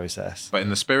learning process. But in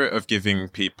the spirit of giving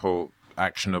people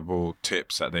actionable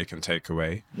tips that they can take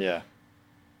away,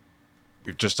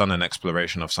 we've just done an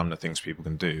exploration of some of the things people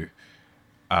can do.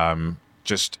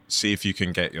 Just see if you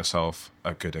can get yourself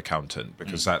a good accountant,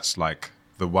 because that's like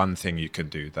the one thing you can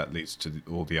do that leads to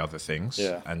all the other things.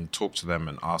 And talk to them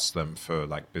and ask them for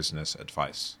like business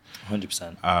advice.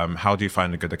 100%. How do you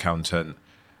find a good accountant?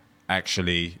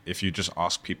 Actually, if you just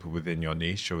ask people within your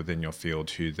niche or within your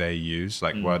field who they use,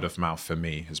 like word of mouth for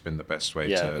me has been the best way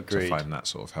to find that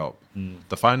sort of help.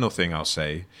 The final thing I'll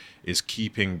say is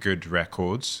keeping good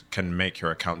records can make your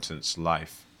accountant's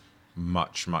life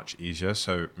much easier.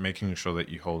 So making sure that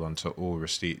you hold on to all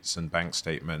receipts and bank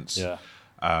statements,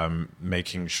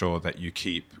 making sure that you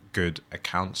keep good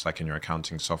accounts, like in your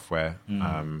accounting software.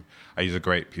 I use a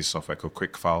great piece of software called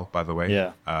QuickFile, by the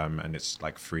way, and it's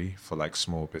like free for like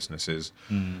small businesses.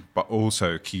 But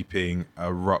also keeping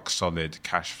a rock solid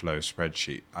cash flow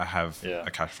spreadsheet. I have a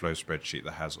cash flow spreadsheet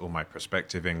that has all my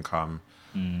prospective income,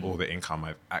 all the income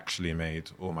I've actually made,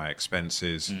 all my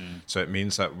expenses. So it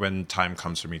means that when time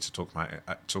comes for me to talk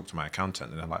to my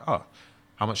accountant, and they're like, oh,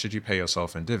 how much did you pay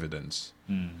yourself in dividends?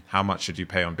 How much did you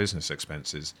pay on business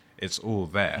expenses? It's all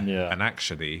there. And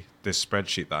actually, this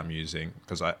spreadsheet that I'm using,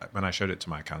 because when I showed it to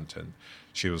my accountant,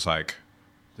 she was like,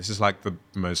 this is like the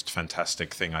most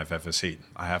fantastic thing I've ever seen.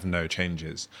 I have no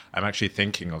changes. I'm actually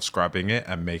thinking of scrubbing it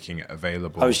and making it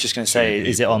available. I was just going to say,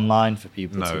 is it online for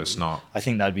people? No, it's not. I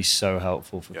think that'd be so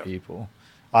helpful for people.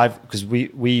 Because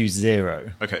we use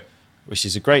Zero, which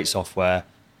is a great software,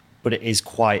 but it is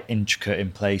quite intricate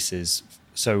in places.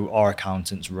 So our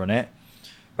accountants run it.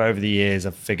 But over the years,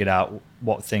 I've figured out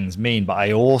what things mean. But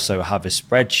I also have a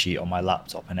spreadsheet on my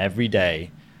laptop, and every day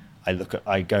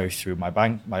I go through my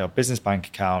business bank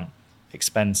account,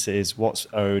 expenses, what's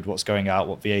owed, what's going out,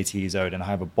 what VAT is owed, and I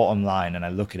have a bottom line and I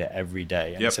look at it every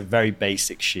day. And it's a very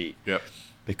basic sheet.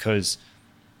 Because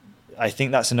I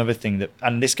think that's another thing that,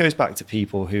 and this goes back to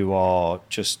people who are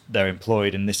just, they're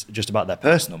employed and this just about their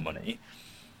personal money.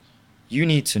 You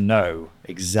need to know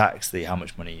exactly how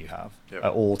much money you have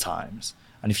at all times.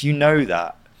 And if you know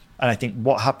that, and I think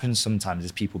what happens sometimes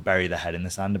is people bury their head in the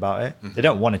sand about it. They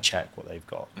don't want to check what they've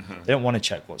got. They don't want to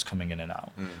check what's coming in and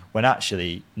out. When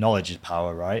actually knowledge is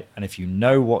power, right? And if you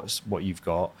know what you've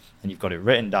got and you've got it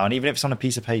written down, even if it's on a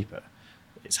piece of paper,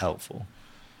 it's helpful.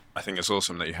 I think it's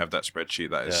awesome that you have that spreadsheet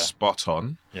that is spot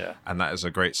on. And that is a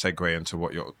great segue into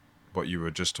what you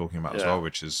were just talking about as well,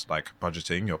 which is like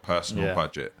budgeting, your personal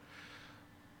budget.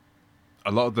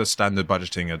 A lot of the standard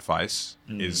budgeting advice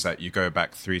is that you go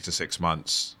back 3 to 6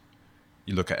 months,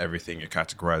 you look at everything, you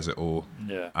categorize it all.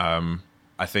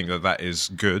 I think that is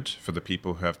good for the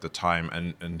people who have the time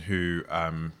and who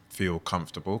feel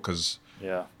comfortable because,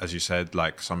 as you said,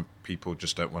 like some people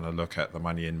just don't want to look at the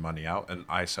money in, money out. And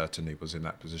I certainly was in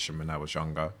that position when I was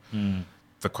younger.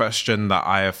 The question that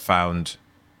I have found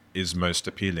is most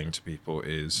appealing to people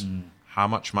is how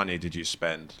much money did you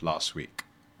spend last week?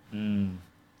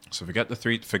 So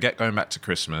forget going back to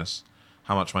Christmas.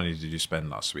 How much money did you spend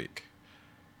last week?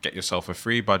 Get yourself a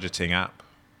free budgeting app,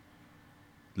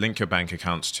 link your bank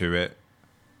accounts to it,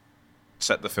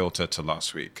 set the filter to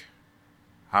last week.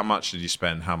 How much did you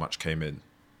spend? How much came in?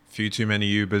 Few too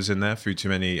many Ubers in there, few too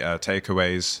many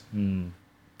takeaways.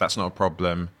 That's not a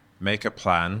problem. Make a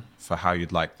plan for how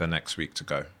you'd like the next week to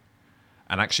go.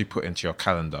 And actually put into your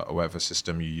calendar or whatever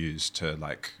system you use to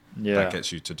that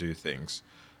gets you to do things.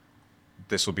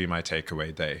 This will be my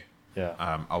takeaway day.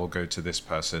 I will go to this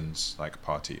person's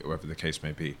party or whatever the case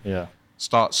may be.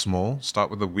 Start small, start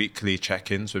with the weekly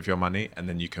check-ins with your money, and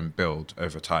then you can build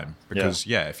over time. Because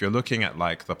if you're looking at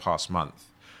the past month,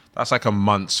 that's like a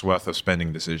month's worth of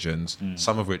spending decisions,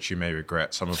 some of which you may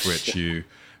regret, some of which you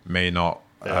may not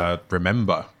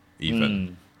remember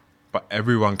even. But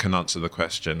everyone can answer the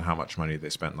question how much money they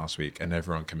spent last week, and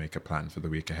everyone can make a plan for the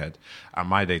week ahead. And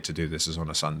my day to do this is on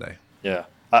a Sunday.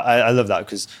 I love that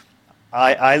because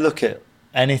I look at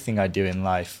anything I do in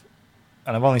life,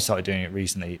 and I've only started doing it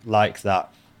recently, like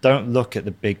that. Don't look at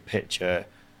the big picture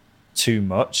too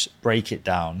much. Break it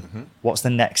down. What's the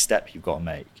next step you've got to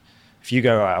make? If you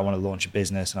go, right, I want to launch a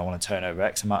business and I want to turn over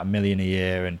X amount of million a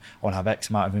year and I want to have X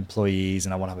amount of employees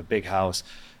and I want to have a big house,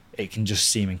 it can just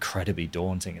seem incredibly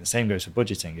daunting. And the same goes for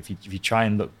budgeting. If you try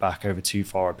and look back over too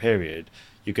far a period,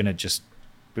 you're going to just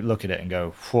look at it and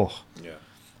go, whew.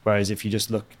 Whereas if you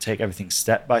just take everything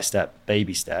step by step,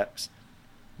 baby steps,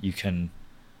 you can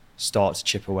start to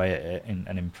chip away at it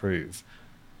and improve.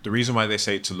 The reason why they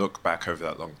say to look back over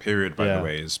that long period, by the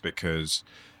way, is because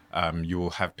you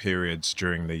will have periods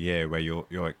during the year where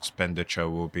your expenditure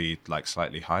will be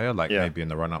slightly higher, maybe in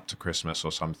the run up to Christmas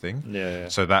or something.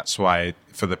 So that's why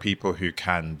for the people who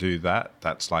can do that,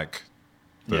 that's the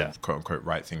quote unquote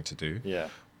right thing to do.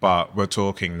 But we're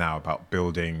talking now about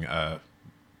building a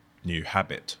new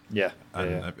habit.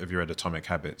 Have you read Atomic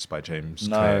Habits by James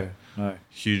Clear? No.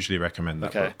 Hugely recommend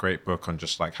that book. Great book on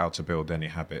just how to build any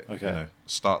habit.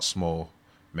 Start small,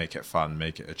 make it fun,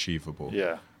 make it achievable.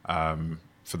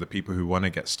 For the people who want to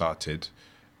get started,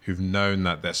 who've known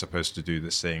that they're supposed to do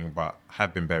this thing but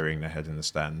have been burying their head in the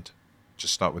sand,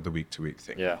 just start with the week-to-week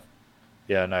thing.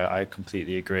 No, I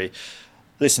completely agree.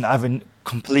 Listen, I've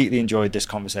completely enjoyed this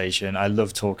conversation. I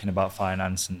love talking about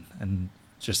finance and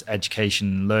just education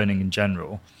and learning in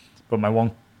general. But my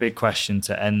one big question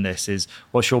to end this is,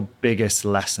 what's your biggest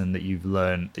lesson that you've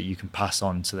learned that you can pass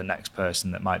on to the next person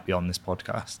that might be on this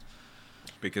podcast?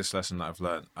 Biggest lesson that I've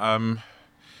learned?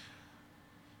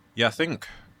 I think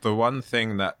the one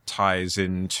thing that ties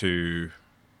into,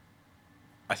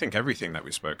 I think, everything that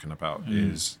we've spoken about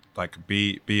is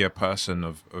be a person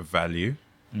of value.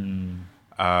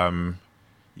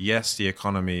 Yes, the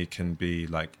economy can be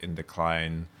in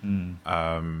decline.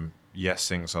 Yes,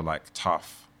 things are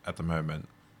tough at the moment.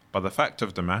 But the fact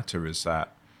of the matter is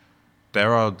that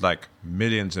there are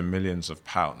millions and millions of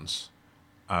pounds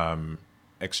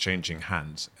exchanging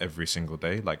hands every single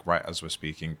day. Right as we're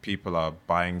speaking, people are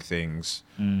buying things,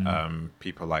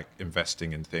 people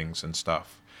investing in things and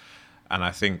stuff. And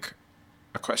I think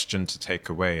a question to take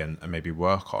away and maybe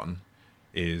work on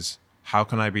is, how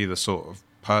can I be the sort of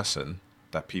person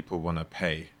that people want to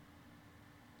pay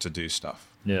to do stuff,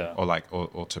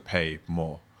 or to pay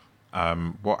more?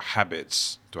 What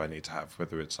habits do I need to have,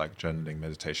 whether it's journaling,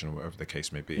 meditation, or whatever the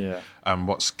case may be?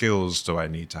 What skills do I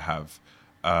need to have?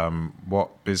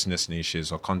 What business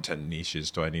niches or content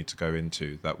niches do I need to go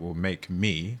into that will make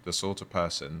me the sort of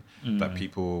person that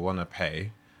people will want to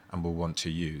pay and will want to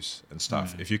use and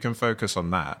stuff. If you can focus on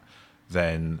that,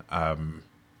 then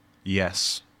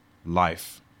yes,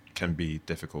 life can be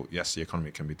difficult. Yes, the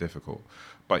economy can be difficult,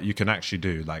 but you can actually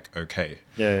do like, okay.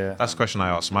 Yeah. That's the question I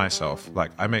ask myself.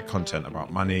 Like, I make content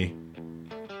about money.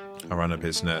 I run a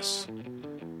business.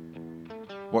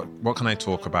 What can I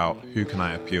talk about? Who can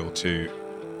I appeal to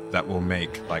that will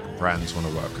make like brands want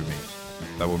to work with me?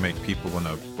 That will make people want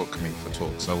to book me for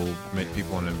talks. That will make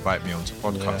people want to invite me onto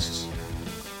podcasts. Yeah.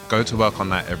 Go to work on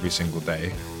that every single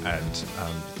day and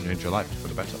change your life for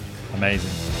the better.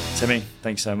 Amazing. Timmy,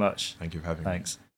 thanks so much. Thank you for having me. Thanks.